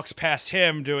past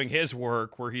him doing his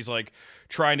work where he's, like,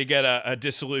 trying to get a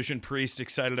disillusioned priest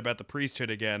excited about the priesthood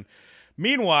again.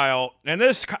 Meanwhile, and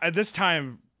this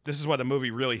time, this is why the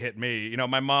movie really hit me.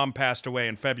 My mom passed away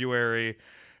in February,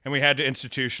 and we had to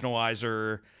institutionalize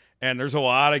her. And there's a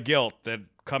lot of guilt that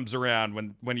comes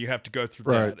around when you have to go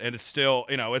through that. And it's still,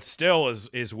 it still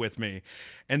is with me.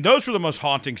 And those were the most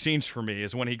haunting scenes for me,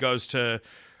 is when he goes to,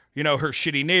 her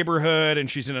shitty neighborhood and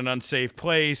she's in an unsafe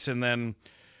place, and then,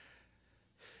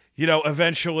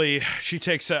 eventually she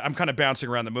takes I'm kind of bouncing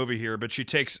around the movie here, but she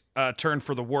takes a turn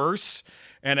for the worse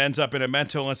and ends up in a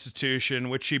mental institution,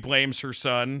 which she blames her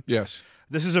son. Yes.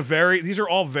 These are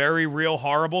all very real,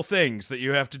 horrible things that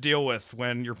you have to deal with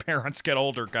when your parents get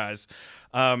older, guys.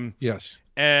 Yes.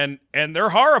 And they're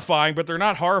horrifying, but they're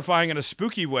not horrifying in a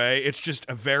spooky way. It's just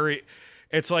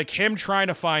it's like him trying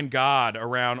to find God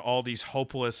around all these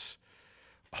hopeless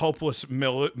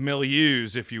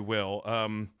milieus, if you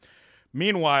will.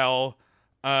 Meanwhile,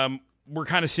 we're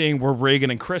kind of seeing where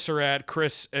Reagan and Chris are at.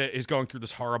 Chris is going through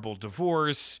this horrible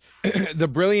divorce. The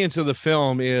brilliance of the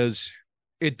film is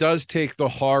it does take the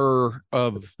horror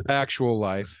of actual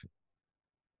life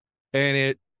and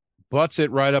it butts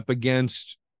it right up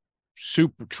against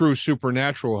true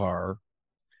supernatural horror.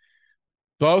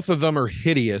 Both of them are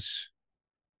hideous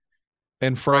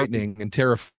and frightening and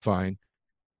terrifying.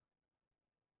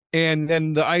 And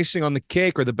then the icing on the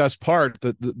cake, or the best part,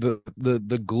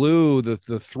 the glue,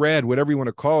 the thread, whatever you want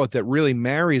to call it, that really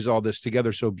marries all this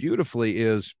together so beautifully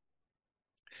is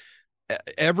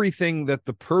everything that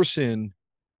the person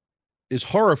is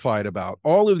horrified about.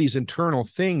 All of these internal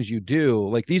things you do,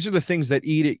 like these are the things that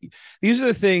eat it. These are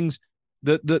the things,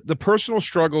 the personal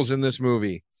struggles in this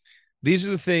movie. These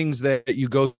are the things that you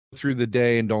go through the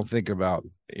day and don't think about.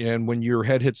 And when your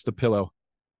head hits the pillow,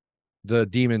 the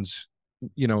demons,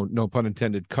 no pun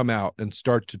intended, come out and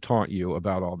start to taunt you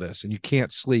about all this, and you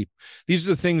can't sleep. These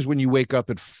are the things when you wake up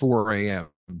at 4 a.m.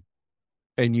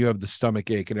 and you have the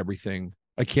stomach ache and everything.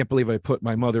 I can't believe I put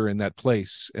my mother in that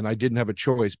place and I didn't have a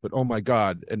choice, but oh my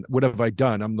God, and what have I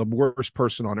done? I'm the worst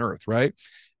person on earth, right?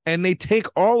 And they take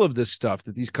all of this stuff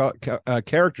that these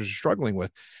characters are struggling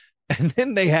with, and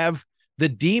then they have the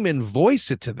demon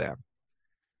voice it to them.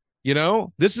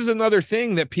 This is another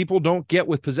thing that people don't get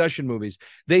with possession movies.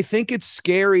 They think it's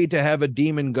scary to have a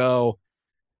demon go,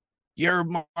 your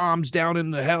mom's down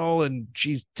in the hell and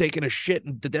she's taking a shit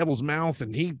in the devil's mouth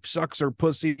and he sucks her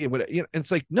pussy. And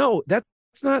it's like, no, that's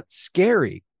not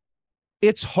scary.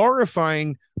 It's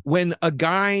horrifying when a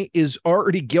guy is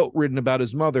already guilt-ridden about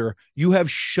his mother. You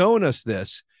have shown us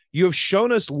this. You have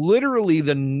shown us literally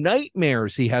the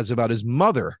nightmares he has about his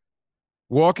mother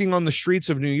walking on the streets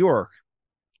of New York.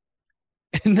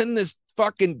 And then this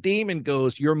fucking demon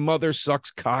goes, your mother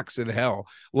sucks cocks in hell.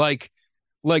 Like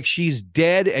she's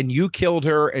dead and you killed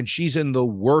her and she's in the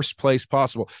worst place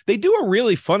possible. They do a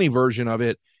really funny version of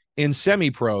it in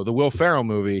Semi-Pro, the Will Ferrell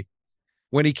movie,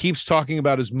 when he keeps talking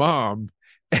about his mom,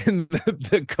 and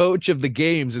the coach of the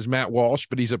games is Matt Walsh,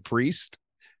 but he's a priest.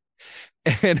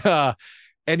 And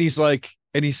he's like,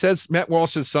 and he says, Matt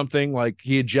Walsh says something like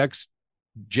he ejects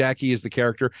Jackie as the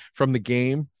character from the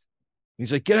game.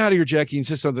 He's like, get out of here, Jackie. And he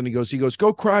says something. He goes,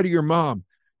 go cry to your mom.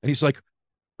 And he's like,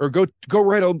 or go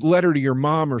write a letter to your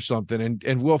mom or something.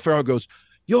 And Will Ferrell goes,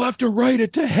 you'll have to write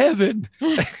it to heaven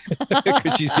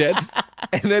because she's dead.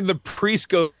 And then the priest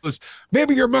goes,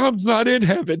 maybe your mom's not in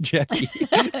heaven, Jackie.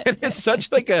 And it's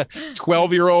such like a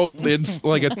 12-year-old,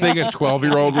 like a thing a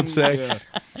 12-year-old would say. Yeah.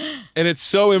 And it's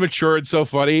so immature and so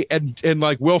funny. And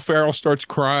like Will Ferrell starts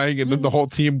crying and then the whole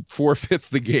team forfeits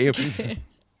the game.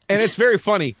 And it's very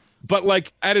funny. But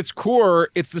like at its core,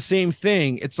 it's the same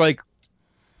thing. It's like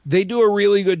they do a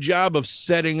really good job of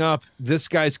setting up this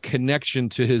guy's connection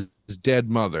to his dead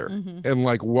mother and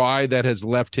like why that has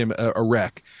left him a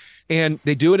wreck. And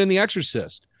they do it in The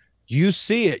Exorcist. You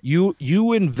see it.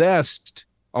 You invest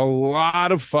a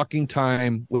lot of fucking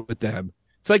time with them.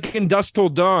 It's like in Dusk Till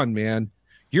Dawn, man.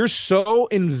 You're so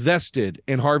invested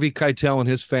in Harvey Keitel and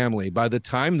his family. By the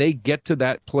time they get to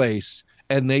that place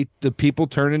and the people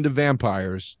turn into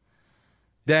vampires,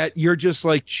 that you're just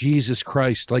like, Jesus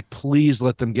Christ, like, please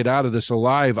let them get out of this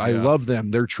alive. Yeah. I love them.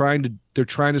 They're trying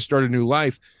to start a new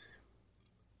life.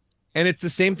 And it's the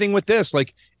same thing with this.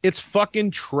 Like, it's fucking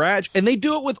tragic. And they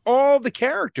do it with all the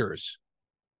characters.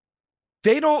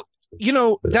 They don't,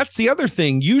 that's the other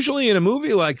thing. Usually in a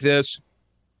movie like this,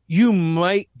 you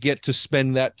might get to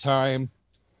spend that time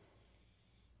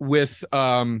with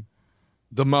the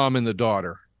mom and the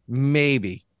daughter.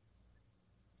 Maybe.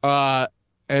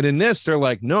 And in this, they're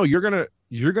like, no, you're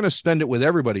gonna spend it with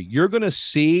everybody. You're gonna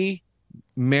see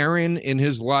Marin in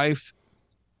his life,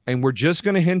 and we're just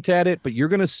gonna hint at it, but you're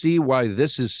gonna see why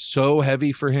this is so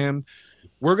heavy for him.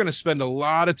 We're gonna spend a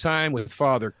lot of time with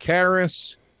Father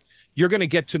Karras. You're gonna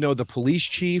get to know the police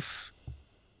chief.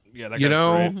 Yeah, that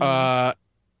guy's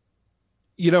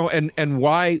great. And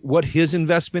what his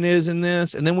investment is in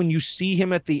this. And then when you see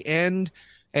him at the end,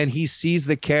 and he sees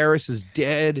that Karras is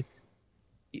dead.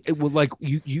 It would like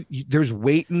you there's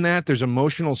weight in that, there's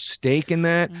emotional stake in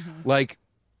that. Like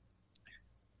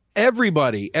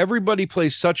everybody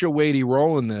plays such a weighty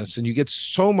role in this, and you get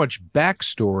so much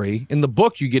backstory. In the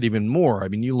book, you get even more. I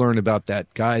mean, you learn about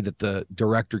that guy that the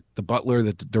butler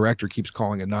that the director keeps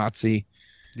calling a Nazi.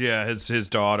 Yeah, his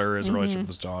daughter, his relationship with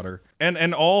his daughter,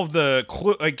 and all of the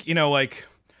like, you know, like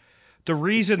the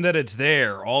reason that it's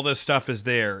there, all this stuff is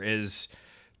there, is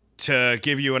to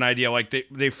give you an idea. Like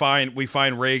we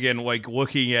find Reagan like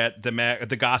looking at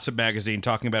the gossip magazine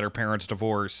talking about her parents'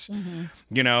 divorce.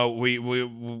 You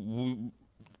know,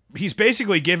 he's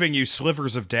basically giving you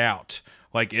slivers of doubt.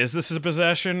 Like, is this a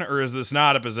possession or is this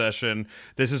not a possession?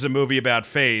 This is a movie about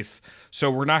faith,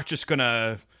 so we're not just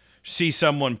gonna see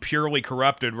someone purely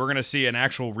corrupted. We're gonna see an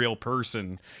actual real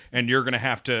person, and you're gonna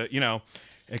have to, you know,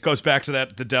 it goes back to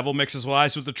that the devil mixes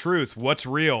lies with the truth. What's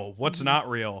real? What's not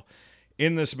real?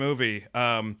 In this movie.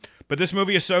 But this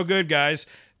movie is so good, guys,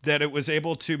 that it was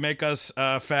able to make us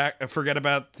forget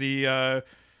about the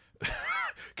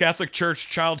Catholic Church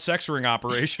child sex ring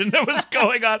operation that was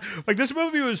going on. Like, this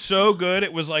movie was so good.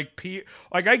 It was like,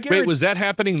 I guarantee. Wait, was that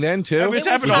happening then too? I mean, it's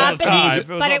happening all the time.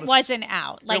 But it wasn't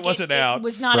out. Like, it wasn't out. It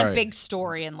was not a big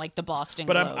story in like the Boston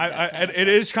But Globe. it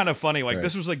is kind of funny. Like,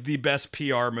 this was like the best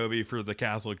PR movie for the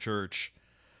Catholic Church.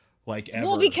 Like, ever.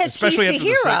 Well, because especially he's the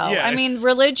hero. Yeah, I mean,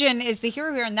 religion is the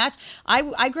hero here, and that's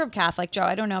I grew up Catholic, Joe.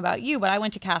 I don't know about you, but I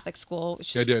went to Catholic school.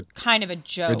 Which is kind of a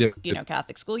joke, you know,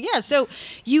 Catholic school. Yeah, so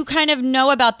you kind of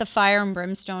know about the fire and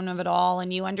brimstone of it all,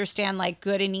 and you understand like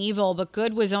good and evil, but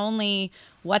good was only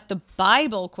what the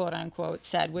Bible, quote unquote,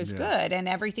 said was good, and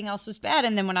everything else was bad.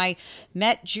 And then when I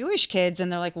met Jewish kids,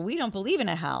 and they're like, well, we don't believe in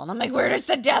a hell. And I'm like, where does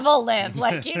the devil live?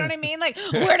 Like, you know what I mean? Like,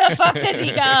 where the fuck does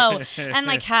he go? And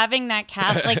like having that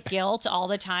Catholic guilt all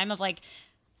the time of like,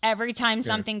 every time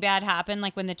something bad happened,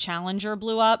 like when the Challenger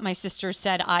blew up, my sister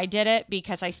said I did it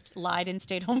because I lied and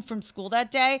stayed home from school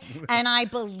that day, and I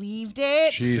believed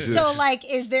it. Jesus. So, like,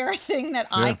 is there a thing that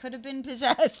I could have been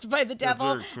possessed by the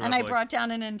devil and I brought down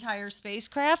an entire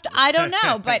spacecraft? I don't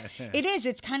know, but it is.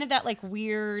 It's kind of that like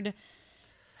weird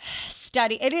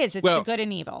study. It is. It's the good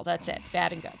and evil. That's it.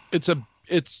 Bad and good.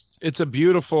 It's a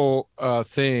beautiful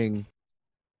thing.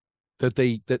 That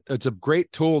it's a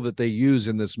great tool that they use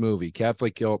in this movie.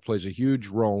 Catholic guilt plays a huge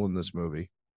role in this movie.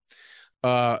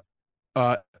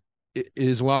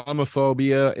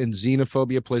 Islamophobia and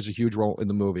xenophobia plays a huge role in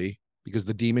the movie because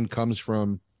the demon comes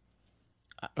from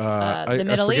the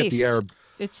Middle East. The Arab.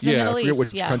 It's the Middle I forget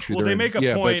which country. Well, they make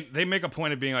a point. But, they make a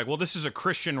point of being like, well, this is a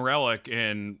Christian relic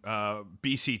in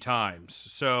BC times.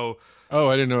 So,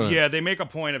 I didn't know that. Yeah, they make a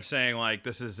point of saying like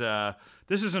this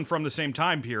isn't from the same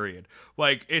time period.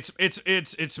 Like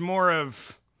it's more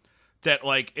of that.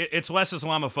 Like it's less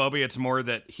Islamophobia. It's more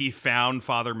that he found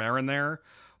Father Merrin there.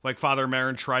 Like Father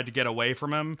Merrin tried to get away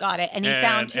from him. Got it, and he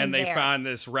found him and they there. found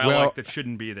this relic that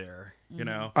shouldn't be there. You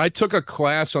know, I took a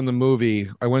class on the movie.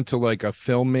 I went to like a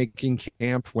filmmaking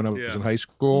camp when I was in high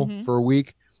school for a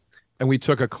week, and we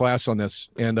took a class on this.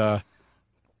 And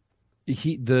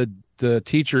the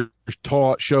teacher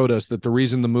showed us that the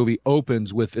reason the movie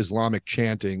opens with Islamic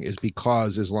chanting is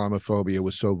because Islamophobia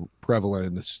was so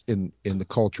prevalent in the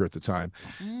culture at the time.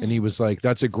 And he was like,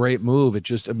 that's a great move. It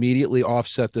just immediately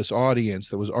offset this audience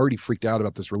that was already freaked out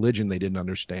about this religion they didn't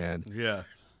understand. Yeah.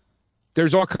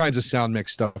 There's all kinds of sound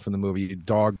mix stuff in the movie.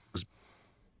 Dogs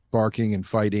barking and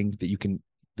fighting that you can,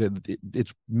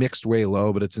 it's mixed way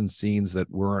low, but it's in scenes that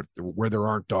where there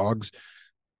aren't dogs.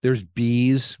 There's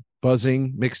bees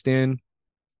buzzing mixed in.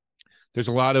 There's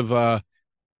a lot of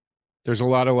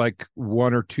like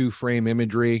 1 or 2 frame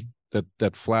imagery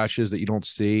that flashes that you don't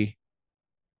see.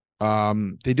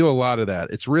 They do a lot of that.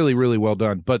 It's really, really well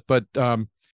done. But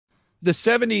the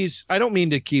 70s, I don't mean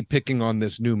to keep picking on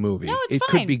this new movie. No, it's it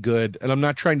fine. Could be good, and I'm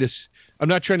not trying to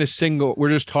single. We're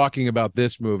just talking about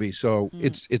this movie, so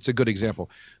it's a good example.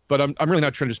 But I'm really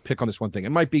not trying to just pick on this one thing.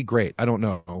 It might be great. I don't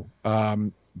know.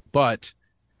 But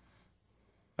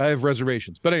I have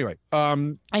reservations. But anyway,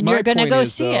 and you're going to go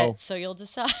see it, so you'll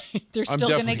decide. They're still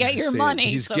going to get your money.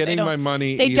 He's so getting my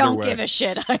money. They don't way. give a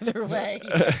shit either way.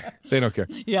 They don't care.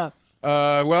 Yeah.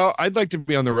 Well, I'd like to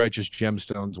be on the Righteous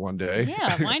Gemstones one day.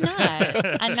 Yeah, why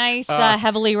not? A nice,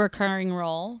 heavily recurring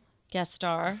role, guest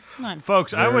star. Come on,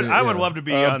 folks. I would love to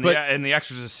be in the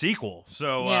Exorcist sequel.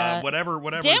 So whatever.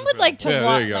 Dan would like to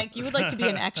watch. Like you would like to be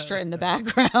an extra in the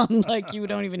background. Like you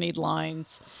don't even need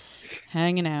lines,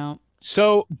 hanging out.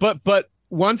 So, but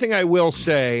one thing I will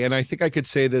say, and I think I could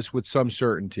say this with some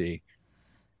certainty,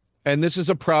 and this is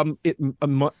a problem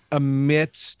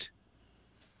amongst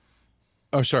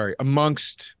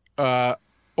all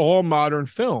modern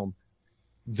film,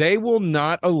 they will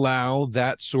not allow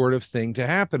that sort of thing to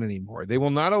happen anymore. They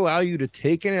will not allow you to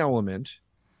take an element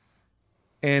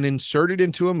and insert it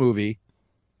into a movie,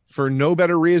 for no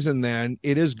better reason than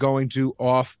it is going to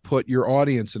off-put your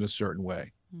audience in a certain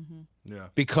way. Yeah.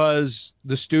 Because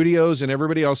the studios and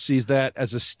everybody else sees that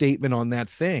as a statement on that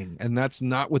thing. And that's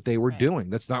not what they were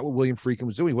doing. That's not what William Friedkin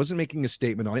was doing. He wasn't making a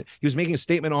statement on it. He was making a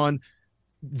statement on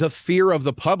the fear of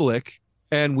the public.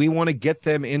 And we want to get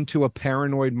them into a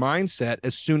paranoid mindset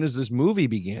as soon as this movie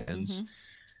begins.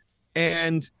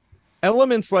 And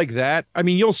elements like that, I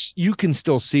mean, you can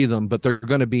still see them, but they're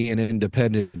going to be in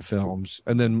independent films.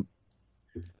 And then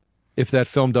if that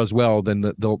film does well, then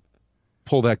they'll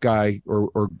pull that guy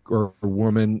or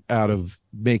woman out of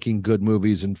making good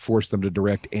movies and force them to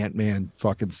direct Ant-Man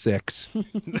fucking 6.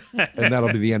 And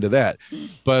that'll be the end of that.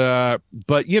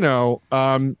 But you know,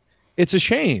 it's a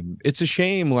shame. It's a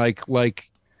shame. Like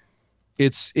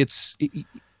it's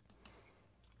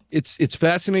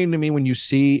fascinating to me when you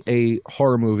see a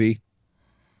horror movie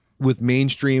with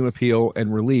mainstream appeal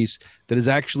and release that is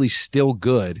actually still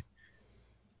good.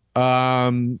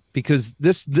 Because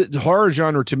the horror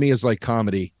genre to me is like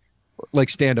comedy, like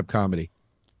stand-up comedy.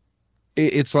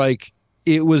 It's like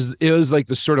it was like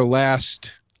the sort of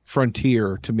last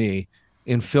frontier to me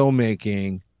in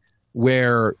filmmaking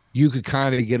where you could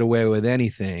kind of get away with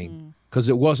anything because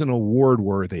it wasn't award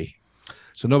worthy.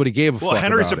 So nobody gave a fuck. Well,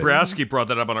 Henry about Zabrowski brought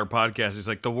that up on our podcast. He's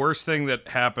like, the worst thing that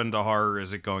happened to horror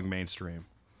is it going mainstream.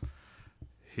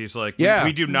 He's like,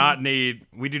 we do not need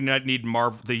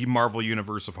the Marvel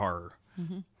universe of horror.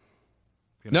 You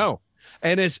know? No,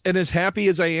 and as happy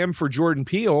as I am for Jordan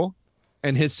Peele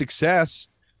and his success,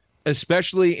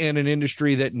 especially in an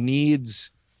industry that needs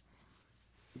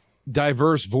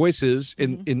diverse voices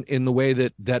in the way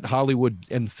that Hollywood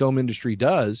and film industry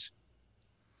does,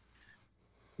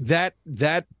 that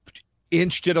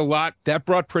inched it a lot. That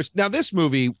brought now this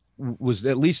movie was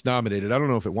at least nominated. I don't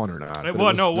know if it won or not. It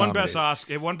won Best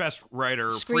Oscar. It won Best Writer.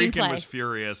 Friedkin was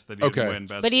furious that he didn't win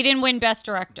Best. But he didn't win Best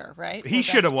Director, right? He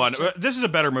should have won. This is a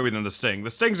better movie than The Sting. The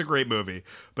Sting's a great movie,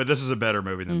 but this is a better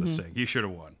movie than The Sting. He should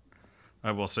have won.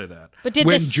 I will say that. But did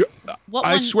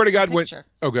I swear to God,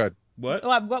 oh God. What?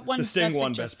 What won? The Sting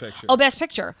won Best Picture. Oh, Best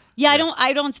Picture. Yeah,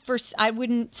 I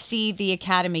wouldn't see the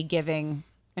Academy giving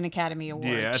an Academy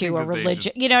Award to a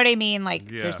religion. You know what I mean? Like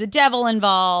there's the devil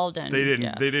involved, and they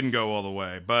didn't go all the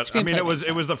way. But I mean, it was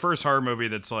the first horror movie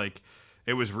that's like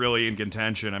it was really in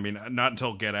contention. I mean, not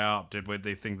until Get Out did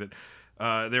they think that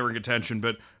they were in contention.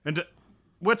 But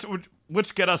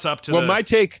let's get us up to. Well, my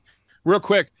take, real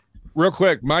quick.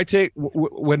 My take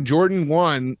when Jordan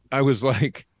won, I was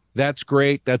like, "That's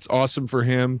great. That's awesome for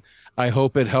him. I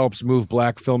hope it helps move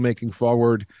Black filmmaking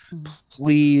forward.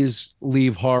 Please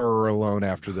leave horror alone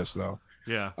after this, though."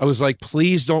 Yeah. I was like,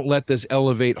 please don't let this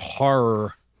elevate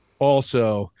horror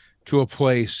also to a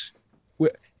place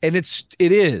where, and it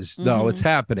is, though. It's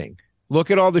happening. Look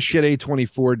at all the shit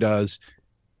A24 does.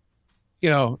 You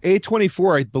know,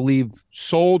 A24, I believe,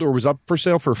 sold or was up for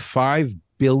sale for $5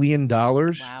 billion.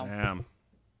 Wow. Damn.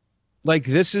 Like,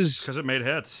 this is... because it made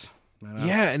hits.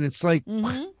 Yeah, and it's like...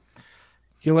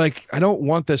 You're like, I don't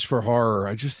want this for horror.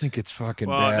 I just think it's fucking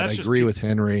bad. I agree with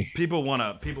Henry. People want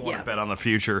to bet on the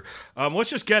future. Let's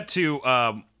just get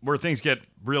to where things get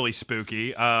really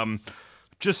spooky.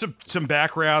 Just some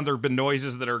background. There have been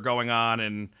noises that are going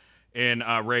on in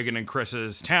Reagan and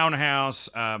Chris's townhouse.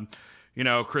 You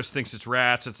know, Chris thinks it's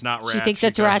rats. It's not rats. She thinks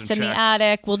it's rats in the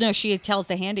attic. Well, no, she tells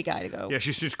the handy guy to go. Yeah,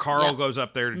 Carl goes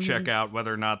up there to check out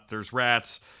whether or not there's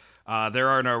rats. There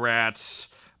are no rats.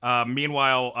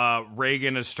 Meanwhile,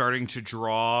 Reagan is starting to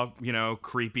draw,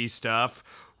 creepy stuff,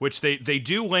 which they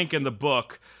do link in the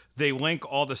book. They link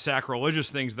all the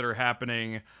sacrilegious things that are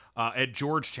happening at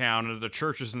Georgetown and the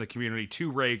churches in the community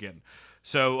to Reagan.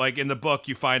 So, like, in the book,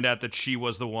 you find out that she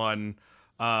was the one,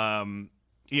 causing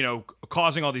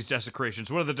all these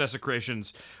desecrations. One of the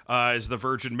desecrations is the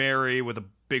Virgin Mary with a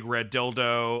big red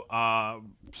dildo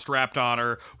strapped on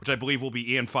her, which I believe will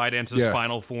be Ian Fidence's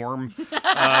final form.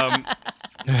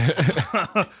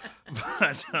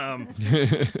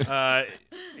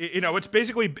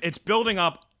 It's building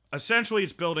up. Essentially,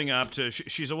 it's building up to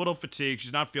she's a little fatigued.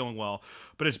 She's not feeling well,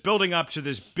 but it's building up to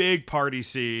this big party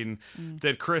scene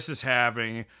that Chris is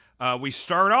having. We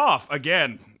start off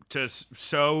again to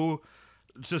sow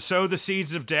the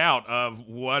seeds of doubt of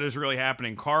what is really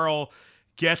happening. Carl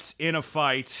gets in a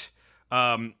fight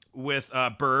with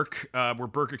Burke, where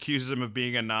Burke accuses him of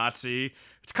being a Nazi.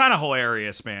 It's kind of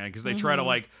hilarious, man, because they try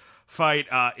to fight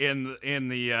in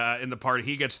the party.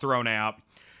 He gets thrown out.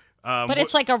 But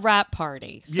it's like a rap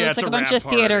party. So it's like a bunch of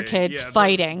theater kids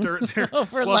fighting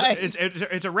over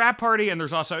it's a rap party, and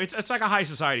there's also it's like a high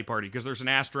society party because there's an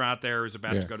astronaut there who's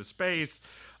about to go to space.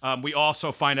 We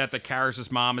also find out that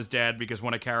Karras's mom is dead because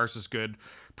one of Karras's good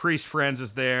priest friends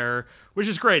is there, which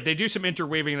is great. They do some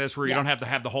interweaving this where you don't have to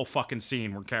have the whole fucking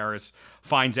scene where Karis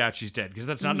finds out she's dead, because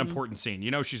that's not an important scene.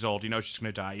 You know she's old. You know she's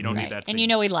going to die. You don't need that scene. And you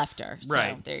know he left her. So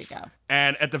right. There you go.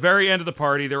 And at the very end of the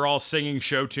party, they're all singing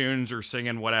show tunes or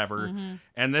singing whatever.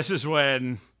 And this is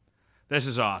when, this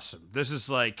is awesome. This is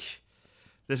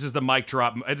the mic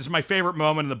drop. It's my favorite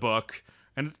moment in the book.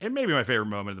 And it may be my favorite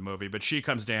moment in the movie, but she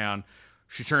comes down,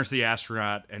 she turns to the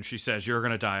astronaut, and she says, "You're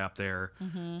going to die up there,"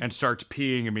 and starts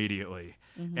peeing immediately.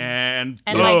 And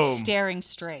boom. Like staring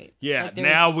straight. Yeah, like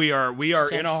now we are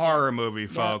in a horror movie,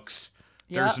 folks.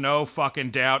 Yep. There's no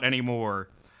fucking doubt anymore.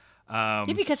 Yeah,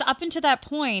 because up until that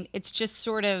point, it's just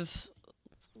sort of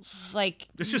like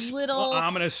it's just little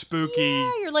ominous, spooky.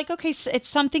 Yeah, you're like, okay, so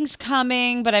something's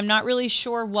coming, but I'm not really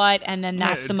sure what. And then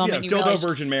that's the moment you Dildo realize.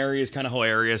 Virgin Mary is kind of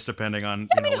hilarious, depending on.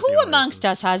 I mean, who amongst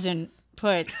us hasn't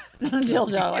put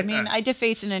dildo? I mean, I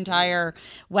defaced an entire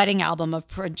wedding album of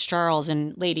Prince Charles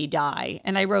and Lady Di,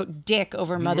 and I wrote "Dick"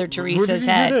 over Mother Teresa's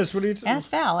head. What did you do?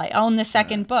 Ask Val. I own the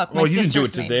second book. Well, you didn't do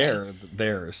it to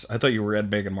theirs. I thought you were at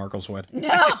Meghan Markle's wedding. No,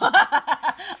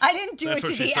 I didn't do That's it what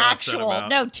to she's the so upset actual. about.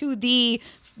 No, to the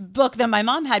book that my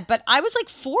mom had. But I was like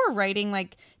 4 writing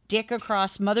like dick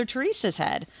across Mother Teresa's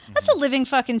head. That's a living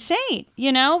fucking saint,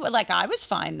 you know? But like I was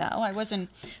fine though. I wasn't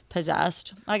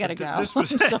possessed. I gotta go. This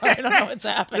was, I'm sorry, I don't know what's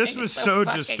happening. This was It's so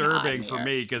fucking disturbing hot for here.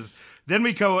 me, because then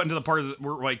we go into the part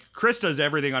where like Chris does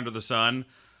everything under the sun,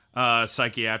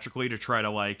 psychiatrically, to try to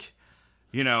like,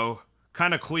 you know,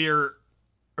 kind of clear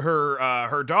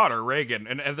her daughter Reagan.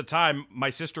 And at the time, my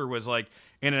sister was like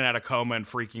in and out of coma and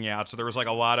freaking out. So there was like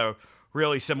a lot of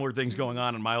really similar things going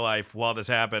on in my life while this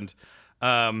happened.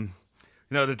 You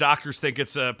know, the doctors think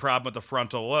it's a problem with the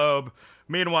frontal lobe.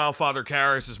 Meanwhile, Father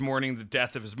Karras is mourning the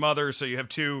death of his mother. So you have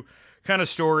two kind of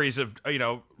stories of, you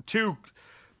know,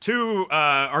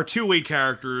 our two lead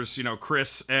characters, you know,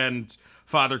 Chris and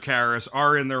Father Karras,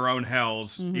 are in their own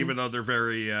hells, even though they're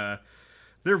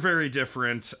very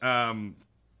different. And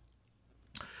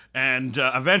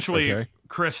eventually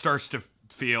Chris starts to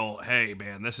feel, hey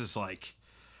man, this is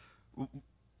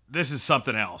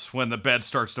something else, when the bed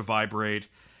starts to vibrate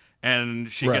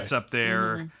and she gets up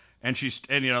there and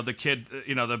you know, the kid,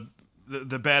 you know,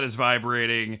 the bed is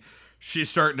vibrating. She's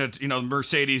starting to, you know,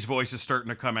 Mercedes' voice is starting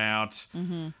to come out.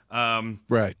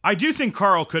 Right. I do think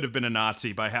Carl could have been a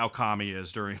Nazi by how calm he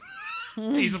is during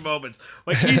these moments.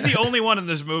 Like, he's the only one in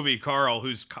this movie, Carl,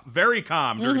 who's very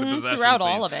calm during the possession throughout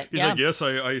scenes. all of it. He's yeah. like, yes,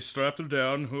 I strapped him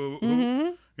down.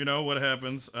 Who you know, what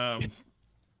happens?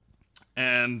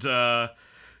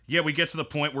 Yeah, we get to the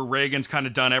point where Reagan's kind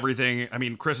of done everything. I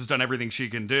mean, Chris has done everything she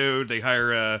can do. They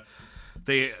hire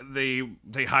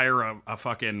they hire a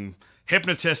fucking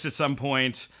hypnotist at some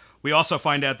point. We also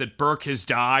find out that Burke has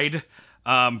died.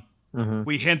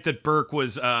 We hint that Burke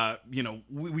was, you know,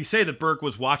 we say that Burke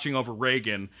was watching over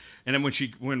Reagan, and then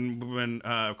when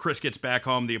Chris gets back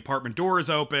home, the apartment door is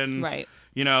open. Right.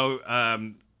 You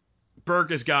know,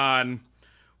 Burke is gone.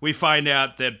 We find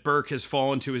out that Burke has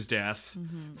fallen to his death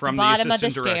from the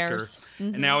assistant director.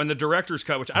 And now in the director's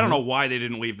cut, which I don't know why they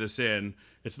didn't leave this in,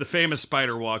 it's the famous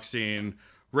spider walk scene.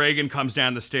 Reagan comes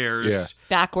down the stairs.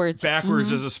 Backwards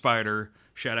As a spider.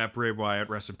 Shout out Bray Wyatt,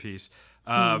 rest in peace.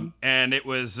 And it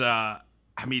was, I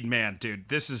mean, man, dude,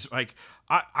 this is like,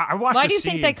 I watched Why the do you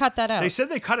scene. think they cut that out? They said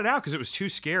they cut it out because it was too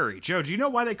scary. Joe, do you know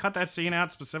why they cut that scene out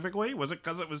specifically? Was it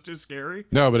because it was too scary?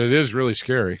 No, but it is really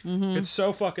scary. It's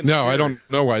so fucking No, scary. I don't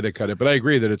know why they cut it, but I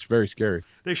agree that it's very scary.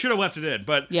 They should have left it in.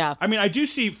 But, yeah. I mean, I do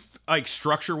see, like,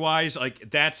 structure-wise,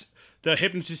 like, that's, the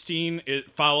hypnotist scene,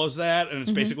 it follows that, and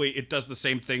it's basically, it does the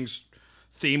same things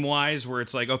theme-wise, where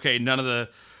it's like, okay, none of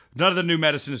the new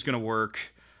medicine is going to work.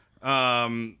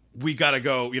 We got to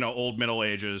go, you know, old Middle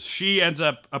Ages. She ends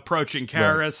up approaching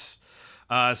Karras,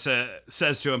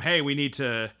 says to him, hey, we need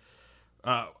to,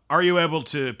 are you able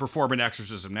to perform an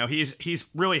exorcism? Now, he's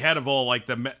really head of all, like,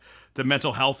 the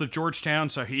mental health at Georgetown,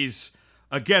 so he's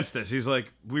against this. He's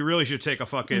like, we really should take a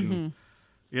fucking,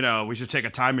 you know, we should take a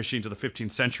time machine to the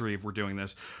 15th century if we're doing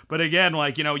this. But again,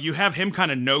 like, you know, you have him kind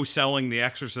of no-selling the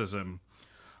exorcism,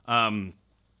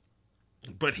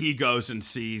 but he goes and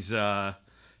sees,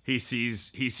 he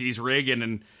sees Reagan,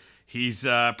 and he's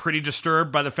pretty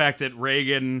disturbed by the fact that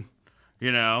Reagan,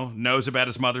 you know, knows about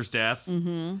his mother's death.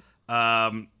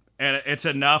 And it's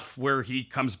enough where he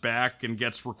comes back and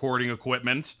gets recording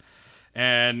equipment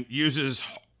and uses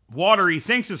water he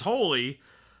thinks is holy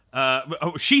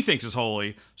she thinks is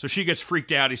holy, so she gets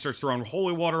freaked out. He starts throwing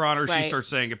holy water on her. Right. She starts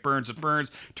saying it burns, it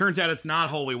burns. Turns out it's not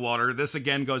holy water. This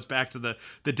again goes back to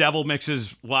the devil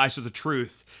mixes lies with the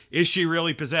truth. Is she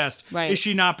really possessed? Right. Is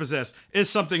she not possessed? Is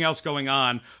something else going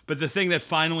on? But the thing that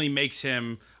finally makes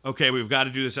him, okay, we've got to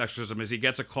do this exorcism, is he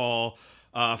gets a call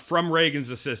from Reagan's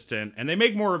assistant, and they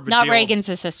make more of a Not deal. Reagan's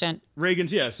assistant.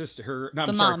 Reagan's, assistant.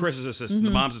 The mom's. Chris's assistant, the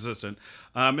mom's assistant.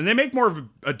 And they make more of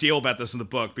a deal about this in the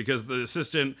book because the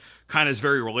assistant kind of is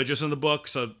very religious in the book,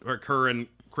 so her and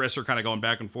Chris are kind of going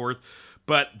back and forth.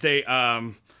 But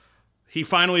he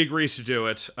finally agrees to do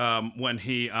it when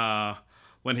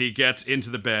he gets into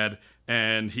the bed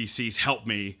and he sees "Help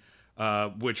Me,"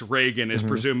 which Reagan is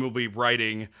presumably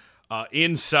writing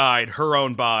inside her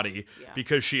own body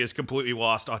because she has completely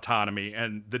lost autonomy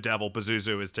and the devil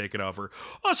Pazuzu has taken over.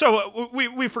 Also,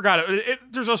 we forgot it.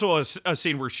 There's also a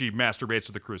scene where she masturbates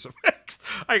with the crucifix.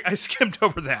 I skimmed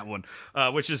over that one,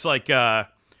 which is like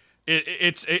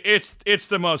it's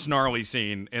the most gnarly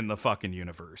scene in the fucking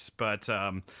universe. But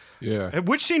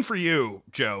which scene for you,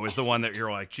 Joe, is the one that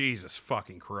you're like, Jesus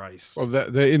fucking Christ? Well,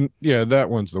 that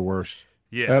one's the worst.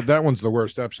 Yeah, that one's the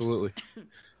worst. Absolutely.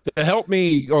 To help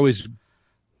me always,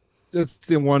 that's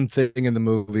the one thing in the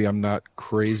movie I'm not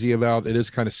crazy about. It is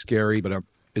kind of scary, but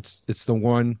it's the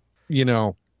one,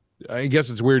 I guess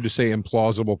it's weird to say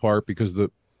implausible part because the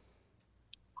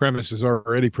premise is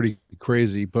already pretty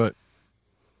crazy, but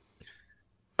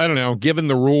I don't know, given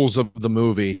the rules of the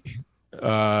movie,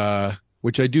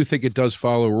 which I do think it does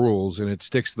follow rules and it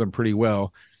sticks to them pretty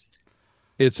well,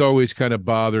 it's always kind of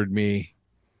bothered me.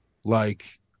 Like,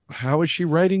 how is she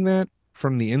writing that?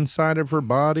 From the inside of her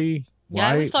body? Yeah,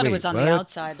 I always thought it was on the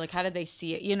outside. Like, how did they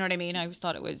see it? You know what I mean? I always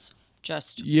thought it was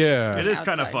just it is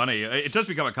kind of funny. It does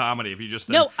become a comedy if you just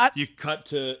think you cut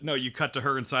to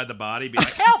her inside the body, be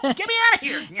like, help, get me out of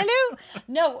here. Hello.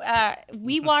 No,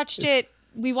 we watched it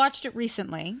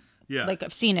recently. Yeah. Like,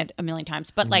 I've seen it a million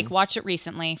times, but like watched it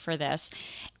recently for this.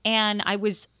 And I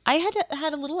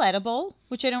had a little edible,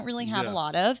 which I don't really have a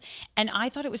lot of, and I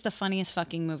thought it was the funniest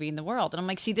fucking movie in the world. And I'm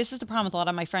like, see, this is the problem with a lot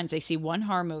of my friends. They see one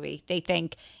horror movie, they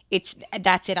think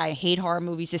that's it. I hate horror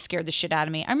movies. It scared the shit out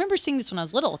of me. I remember seeing this when I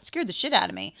was little. It scared the shit out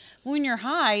of me. When you're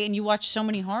high and you watch so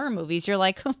many horror movies, you're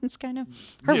like, oh, it's kind of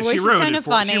her voice is kind of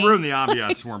funny. She ruined the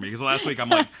ambiance for me because last week I'm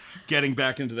like getting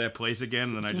back into that place again,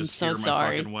 and then I just hear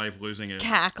my fucking wife losing it,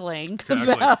 cackling.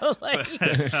 About like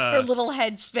her little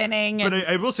head spinning. But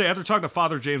I will say, after talking to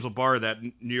Father James LaBar, that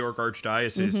New York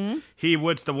Archdiocese,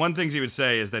 the one things he would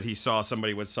say is that he saw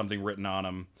somebody with something written on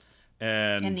him,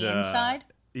 and in the inside.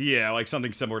 Yeah, like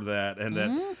something similar to that, and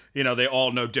that they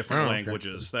all know different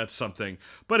languages. Okay. That's something.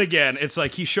 But again, it's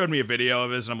like he showed me a video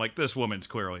of this, and I'm like, this woman's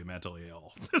clearly mentally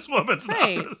ill. This woman's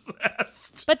not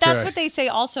possessed. But that's what they say.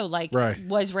 Also, like,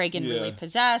 was Reagan really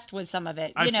possessed? Was some of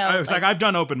it? I was like, I've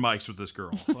done open mics with this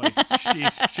girl. Like,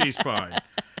 she's fine.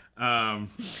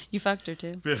 You fucked her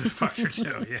too. Fucked her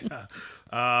too.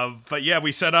 Yeah. But yeah,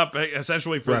 we set up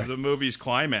essentially for the movie's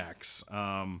climax.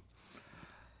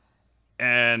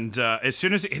 And as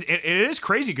soon as it is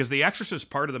crazy because the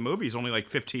Exorcist part of the movie is only like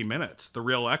 15 minutes. The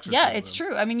real Exorcist. Yeah, it's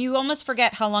true. I mean, you almost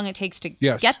forget how long it takes to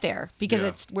get there because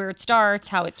it's where it starts,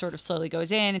 how it sort of slowly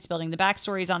goes in. It's building the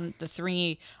backstories on the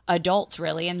three adults,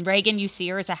 really. And Reagan, you see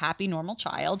her as a happy, normal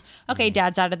child. Okay,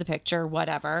 dad's out of the picture,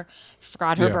 whatever.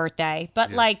 Forgot her birthday.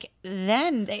 But like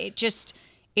then it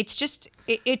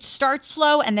starts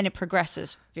slow and then it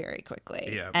progresses very quickly.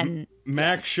 Yeah. And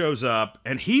Mac shows up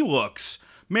and he looks...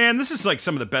 Man, this is like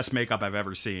some of the best makeup I've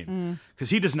ever seen. Because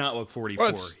he does not look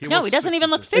 44. He doesn't even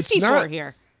look 54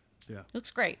 here. Yeah.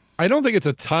 Looks great. I don't think it's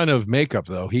a ton of makeup,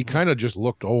 though. He kind of just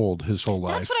looked old his whole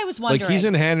life. That's what I was wondering. Like, he's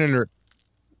in Hannah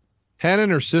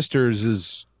and Her Sisters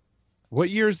is... What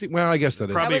year is the... Well, I guess that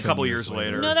is. Probably a couple years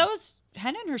later. No, that was...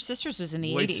 Hannah and Her Sisters was in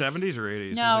the late 80s. Late 70s or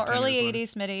 80s? No, early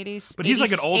 80s, mid 80s. But he's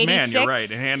like an old man, you're right,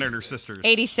 in Hannah and Her Sisters.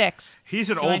 86. He's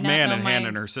an old man in Hannah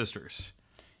and Her Sisters.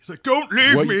 He's like, don't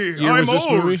leave me, I'm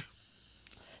old. Movie?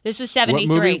 This was 73.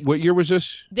 What movie? What year was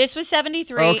this? This was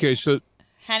 73. Okay, so...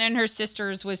 Hannah and Her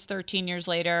Sisters was 13 years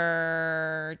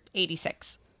later,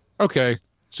 86. Okay,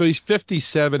 so he's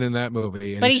 57 in that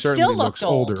movie, and but he certainly still looks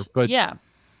older. But yeah,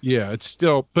 it's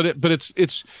still, but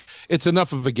it's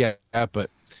enough of a gap. But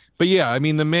yeah, I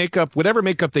mean the makeup, whatever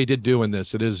makeup they did do in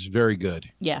this, it is very good.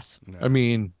 Yes, I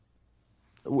mean,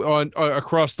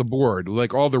 across the board,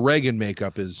 like all the Reagan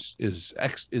makeup is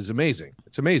amazing.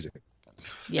 It's amazing.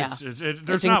 Yeah,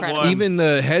 there's not one. Even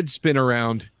the head spin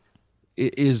around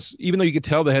is, even though you could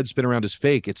tell the head spin around is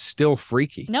fake, it's still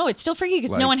freaky. No, it's still freaky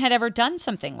because no one had ever done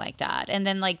something like that. And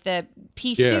then like the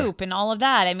pea soup and all of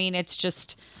that. I mean, it's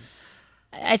just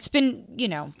it's been,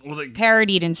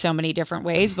 parodied in so many different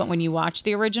ways, but when you watch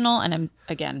the original, and I'm,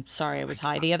 again, sorry, I was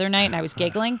high the other night and I was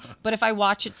giggling, but if I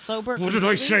watch it sober... What did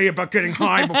I say about getting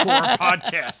high before our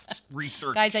podcast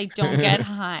research? Guys, I don't get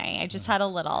high. I just had a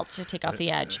little to take off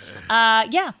the edge.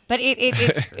 Yeah, but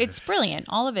it's brilliant.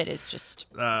 All of it is just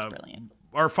it's brilliant.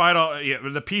 Our final,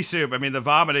 the pea soup, I mean, the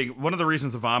vomiting, one of the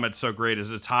reasons the vomit's so great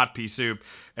is it's hot pea soup,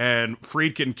 and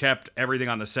Friedkin kept everything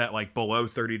on the set like below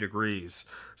 30 degrees.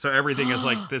 So everything is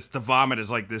like this, the vomit is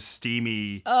like this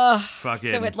steamy fucking...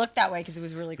 So it looked that way because it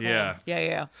was really cold.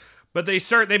 Yeah. But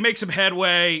they make some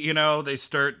headway, they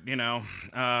start,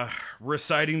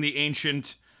 reciting the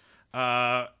ancient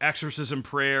exorcism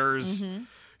prayers. Mm-hmm.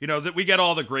 That we get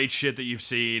all the great shit that you've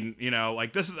seen,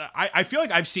 like this is, I feel like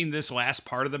I've seen this last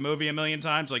part of the movie a million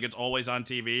times. Like it's always on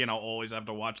TV and I'll always have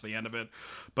to watch the end of it.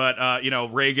 But,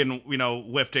 Reagan,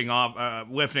 lifting off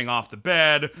the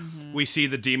bed. Mm-hmm. We see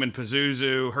the demon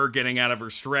Pazuzu, her getting out of her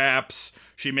straps.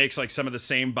 She makes like some of the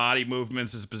same body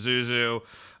movements as Pazuzu.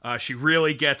 She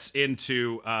really gets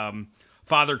into,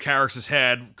 Father Karras's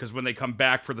head, because when they come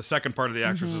back for the second part of the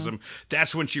exorcism,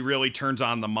 that's when she really turns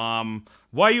on the mom.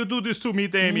 Why you do this to me,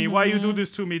 Damie? Why you do this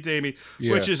to me, Damie?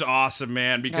 Yeah. Which is awesome,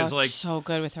 man. Because so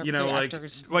good with her.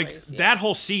 That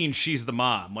whole scene, she's the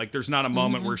mom. Like, there's not a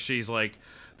moment where she's like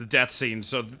the death scene.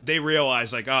 So they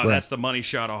realize like, that's the money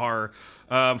shot of horror.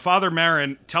 Father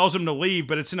Marin tells him to leave,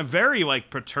 but it's in a very like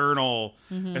paternal.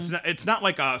 It's not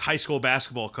like a high school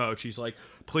basketball coach. He's like,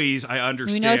 please, I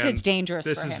understand. He knows it's dangerous.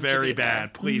 This is very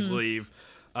bad. Please leave.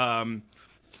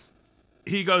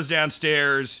 He goes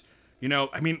downstairs.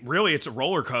 Really, it's a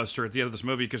roller coaster at the end of this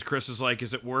movie because Chris is like,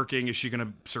 is it working? Is she going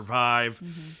to survive?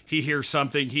 He hears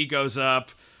something. He goes up.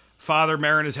 Father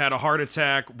Marin has had a heart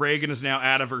attack. Reagan is now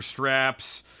out of her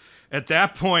straps. At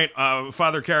that point,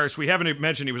 Father Karras, we haven't even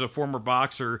mentioned he was a former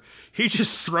boxer. He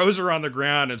just throws her on the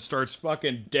ground and starts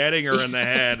fucking deading her in the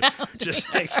head.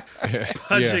 Just like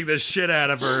punching the shit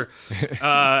out of her.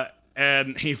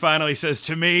 And he finally says,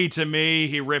 to me.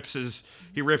 He rips his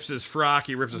frock.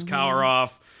 He rips his collar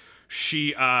off.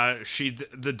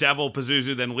 The devil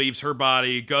Pazuzu then leaves her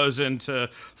body, goes into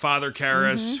Father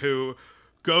Karras, who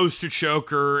goes to choke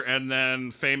her and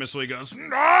then famously goes,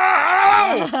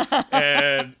 no!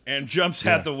 and jumps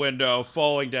out the window,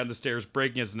 falling down the stairs,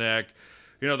 breaking his neck.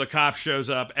 The cop shows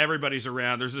up. Everybody's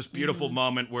around. There's this beautiful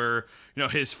moment where,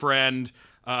 his friend,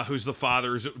 who's the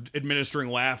father, is administering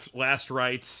last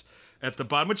rites at the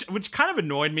bottom, which kind of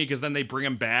annoyed me because then they bring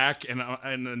him back and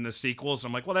in the sequels.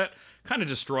 I'm like, well, that kind of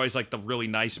destroys like the really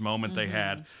nice moment they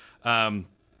had. And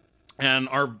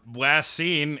our last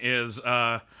scene is,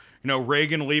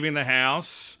 Reagan leaving the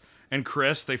house and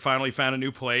Chris, they finally found a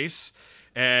new place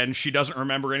and she doesn't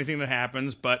remember anything that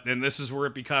happens. But then this is where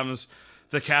it becomes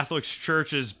the Catholic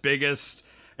Church's biggest.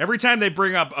 Every time they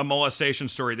bring up a molestation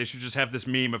story, they should just have this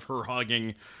meme of her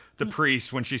hugging the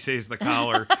priest when she sees the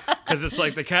collar, because it's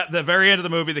like the very end of the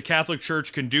movie, the Catholic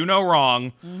Church can do no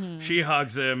wrong. She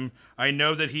hugs him. I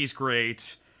know that he's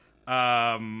great.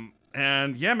 And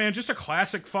yeah, man, just a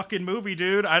classic fucking movie,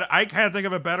 dude. I can't think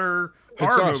of a better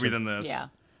horror movie than this. Yeah.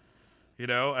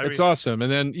 It's awesome.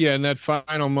 And then, in that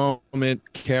final moment,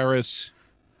 Karras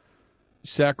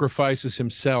sacrifices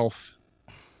himself.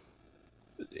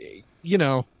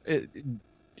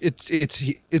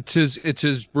 It's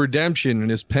his redemption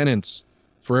and his penance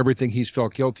for everything he's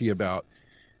felt guilty about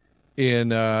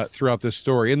throughout this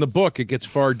story. In the book, it gets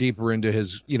far deeper into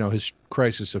his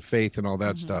crisis of faith and all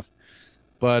that stuff.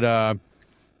 But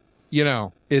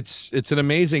it's an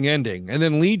amazing ending. And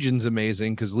then Legion's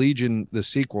amazing because Legion, the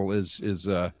sequel, is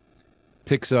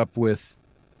picks up with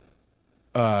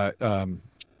the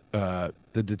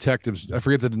detectives. I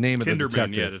forget the name of the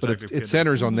detective, but it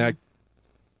centers on that.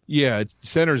 Yeah, it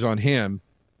centers on him,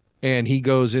 and he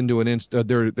goes into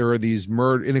there are these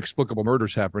inexplicable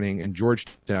murders happening in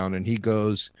Georgetown, and he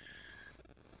goes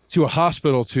to a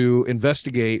hospital to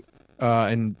investigate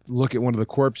and look at one of the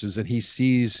corpses, and he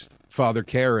sees Father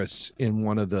Karras in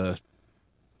one of the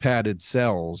padded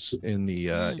cells in the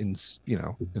in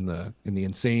the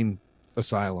insane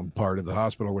asylum part of the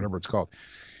hospital, whatever it's called.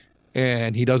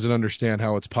 And he doesn't understand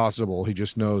how it's possible. He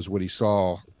just knows what he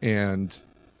saw, and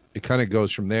it kind of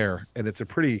goes from there. And it's a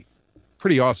pretty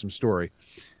awesome story,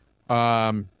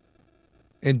 and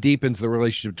deepens the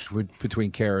relationship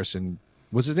between Karras and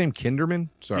what's his name, Kinderman.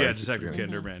 Sorry, yeah, Detective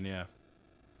Kinderman.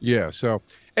 Yeah. So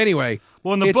anyway,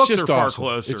 well, in the book they're far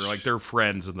closer. Like they're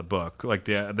friends in the book. Like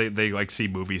they like see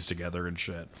movies together and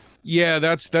shit. Yeah,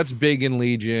 that's big in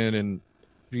Legion,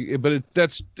 but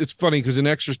it's funny because in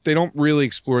Exorcist they don't really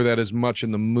explore that as much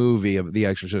in the movie of The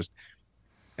Exorcist,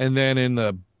 and then in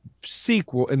the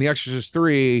sequel, in The Exorcist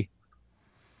 3,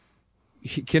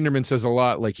 Kinderman says a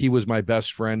lot, like he was my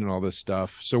best friend and all this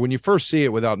stuff. So when you first see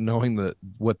it without knowing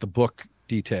what the book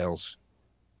details,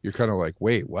 you're kind of like,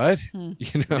 wait, what?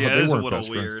 You know, Yeah, it is a little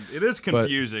weird. weird. It is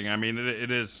confusing. I mean,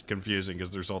 it is confusing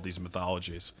because there's all these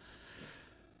mythologies.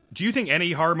 Do you think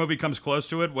any horror movie comes close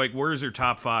to it? Like, where's your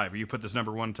top 5? You put this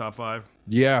number 1 top 5?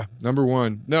 Yeah, number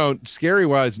 1. No, scary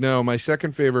wise, no. My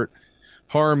second favorite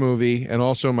horror movie and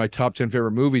also my top 10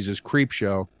 favorite movies is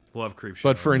Creepshow. Love Creepshow.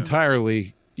 But for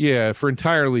entirely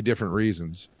different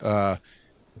reasons. You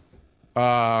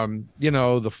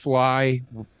know, The Fly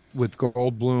with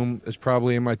Goldblum is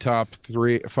probably in my top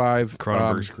 5.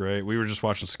 Cronenberg's great. We were just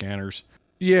watching Scanners.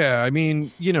 Yeah, I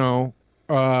mean, you know,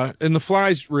 and The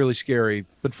Fly's really scary,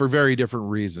 but for very different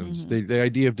reasons. The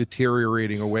idea of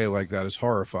deteriorating away like that is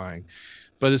horrifying.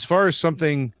 But as far as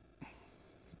something,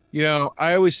 you know,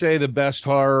 I always say the best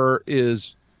horror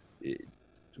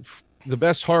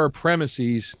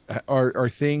premises are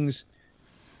things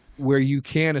where you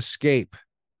can't escape.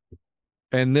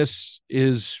 And this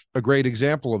is a great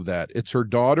example of that. It's her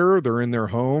daughter. They're in their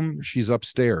home. She's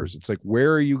upstairs. It's like,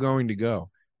 where are you going to go?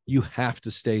 You have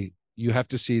to stay. You have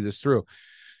to see this through.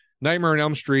 Nightmare on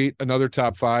Elm Street, another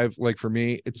top 5. Like for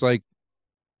me, it's like,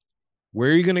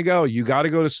 where are you going to go? You got to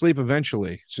go to sleep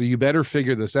eventually. So you better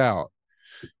figure this out.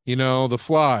 You know, The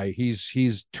Fly,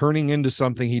 he's turning into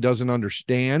something he doesn't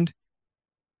understand.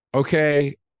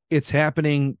 Okay, it's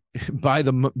happening by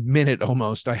the minute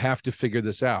almost. I have to figure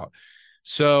this out.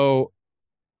 So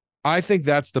I think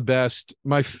that's the best.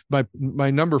 My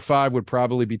number 5 would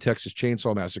probably be Texas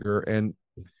Chainsaw Massacre. And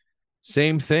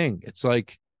same thing. It's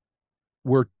like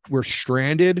we're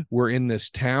stranded. We're in this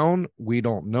town. We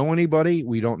don't know anybody.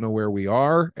 We don't know where we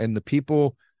are. And the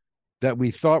people that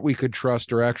we thought we could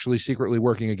trust are actually secretly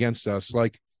working against us.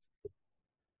 Like,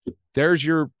 there's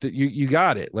you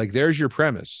got it. Like, there's your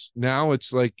premise. Now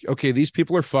it's like, okay, these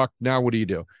people are fucked. Now what do you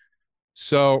do?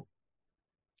 So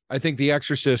I think The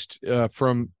Exorcist,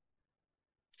 from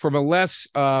a less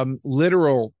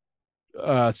literal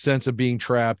sense of being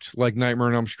trapped, like Nightmare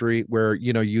on Elm Street, where,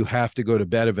 you know, you have to go to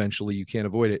bed eventually, you can't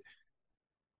avoid it,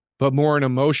 but more an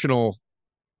emotional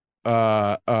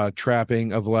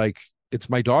trapping of like, it's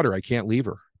my daughter, I can't leave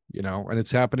her, you know, and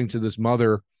it's happening to this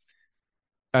mother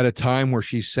at a time where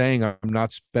she's saying, I'm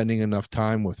not spending enough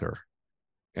time with her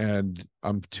and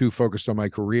I'm too focused on my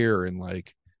career. And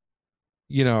like,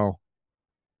 you know,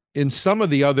 in some of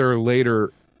the other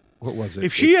later, what was it?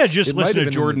 If she had just listened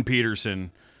to Jordan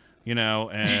Peterson, you know,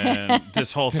 and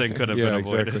this whole thing could have been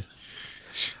avoided. Exactly.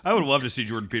 I would love to see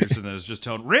Jordan Peterson that is just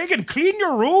telling Reagan, clean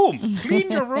your room, clean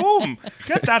your room,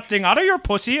 get that thing out of your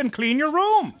pussy and clean your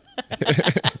room.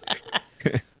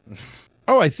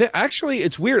 Oh, I think actually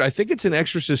it's weird. I think it's in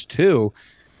Exorcist 2.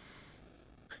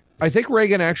 I think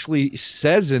Reagan actually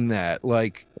says in that,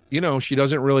 like, you know, she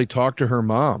doesn't really talk to her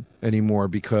mom anymore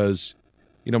because,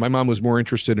 you know, my mom was more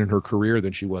interested in her career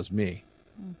than she was me.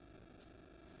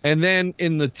 And then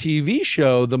in the TV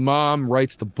show, the mom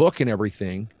writes the book and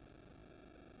everything.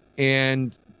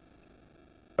 And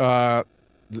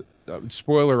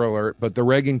spoiler alert, but the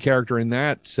Reagan character in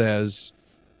that says,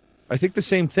 I think the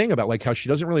same thing about like how she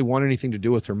doesn't really want anything to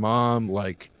do with her mom.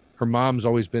 Like, her mom's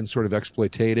always been sort of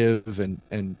exploitative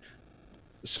and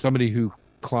somebody who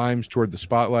climbs toward the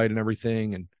spotlight and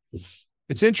everything. And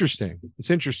it's interesting.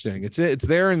 It's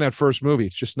there in that first movie.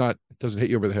 It's just not, it doesn't hit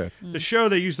you over the head. The show,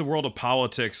 they use the world of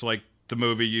politics like the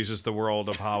movie uses the world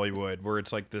of Hollywood, where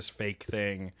it's like this fake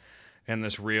thing and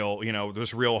this real, you know,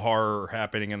 this real horror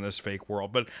happening in this fake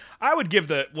world. But I would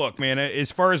give look, man,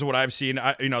 as far as what I've seen,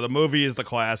 you know, the movie is the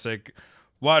classic.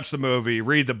 Watch the movie,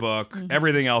 read the book,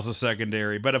 everything else is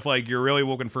secondary. But if like you're really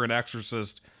looking for an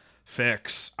Exorcist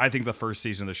fix, I think the first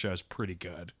season of the show is pretty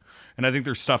good. And I think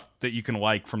there's stuff that you can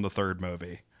like from the third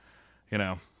movie, you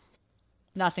know.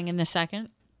 Nothing in the second?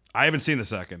 I haven't seen the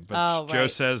second, but Joe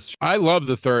says I love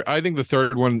the third. I think the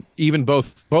third one, even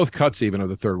both cuts even of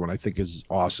the third one, I think is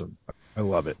awesome. I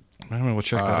love it. I don't know. We'll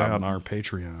check that out on our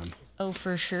Patreon. Oh,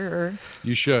 for sure.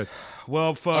 You should.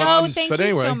 Well, Joe, thank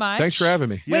you so much. Thanks for having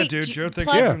me. Yeah, Wait, dude, Joe,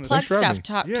 thanks for having me. Plug stuff.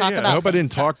 Talk about. I hope I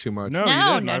didn't talk too much. No,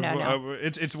 no, you didn't. No.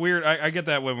 It's weird. I get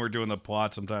that when we're doing the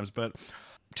plot sometimes, but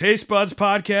Taste Buds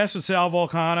podcast with Sal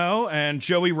Volcano and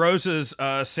Joey Rose's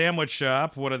sandwich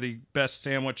shop, one of the best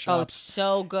sandwich shops. Oh, it's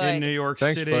so good in New York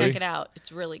Thanks, City. buddy. Check it out.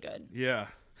 It's really good. Yeah,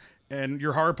 and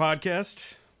your horror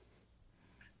podcast.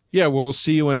 Yeah, we'll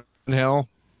see you in hell.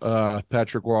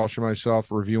 Patrick Walsh and myself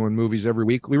reviewing movies every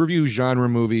week. We review genre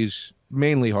movies,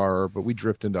 mainly horror, but we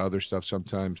drift into other stuff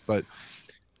sometimes. But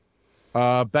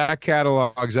back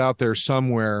catalogs out there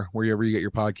somewhere wherever you get your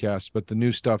podcasts, but the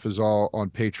new stuff is all on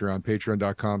Patreon,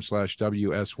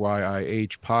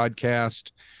 patreon.com/WSYIH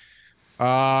podcast.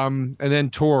 And then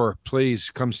tour. Please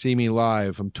come see me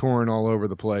live. I'm touring all over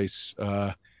the place.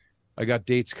 I got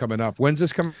dates coming up. When's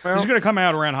this coming out? It's going to come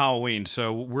out around Halloween,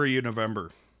 so where are you in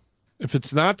November? If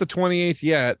it's not the 28th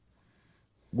yet,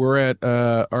 we're at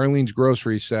Arlene's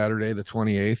Grocery Saturday, the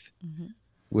 28th,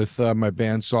 with my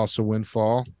band Salsa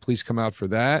Windfall. Please come out for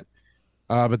that.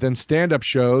 But then stand-up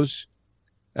shows.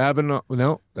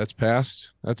 No, that's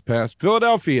passed.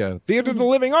 Philadelphia, Theater of the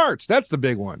Living Arts. That's the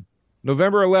big one.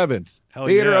 November 11th.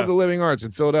 Theater of the Living Arts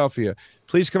in Philadelphia.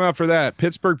 Please come out for that.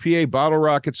 Pittsburgh, PA, Bottle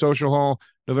Rocket Social Hall,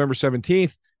 November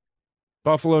 17th.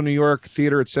 Buffalo, New York,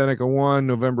 Theater at Seneca 1,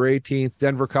 November 18th.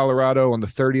 Denver, Colorado on the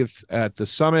 30th at the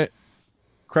Summit.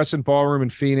 Crescent Ballroom in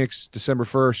Phoenix, December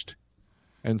 1st.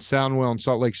 And Soundwell in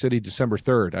Salt Lake City, December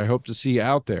 3rd. I hope to see you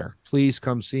out there. Please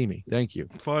come see me. Thank you.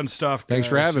 Fun stuff, guys. Thanks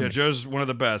for having me. Joe's one of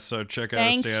the best, so check out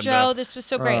his Thanks, stand-up. Joe. This was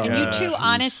so great. And you two, geez.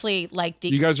 honestly, like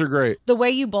You guys are great. the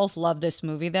way you both love this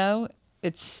movie, though.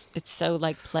 It's so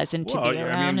like pleasant to be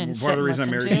around and part of the reason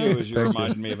I married you is you Thank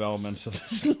reminded me of elements of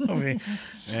this movie.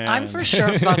 I'm for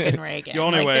sure fucking Reagan. The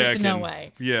only like, way there's I can. no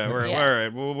way. Yeah, all Yeah.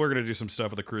 right. Well, we're gonna do some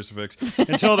stuff with the crucifix.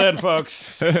 Until then,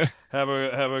 folks, have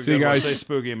a See you good one. guys. Stay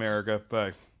spooky, America.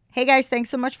 Bye. Hey guys,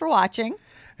 thanks so much for watching.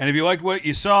 And if you liked what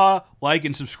you saw, like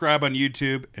and subscribe on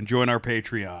YouTube and join our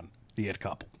Patreon, The It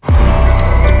Couple.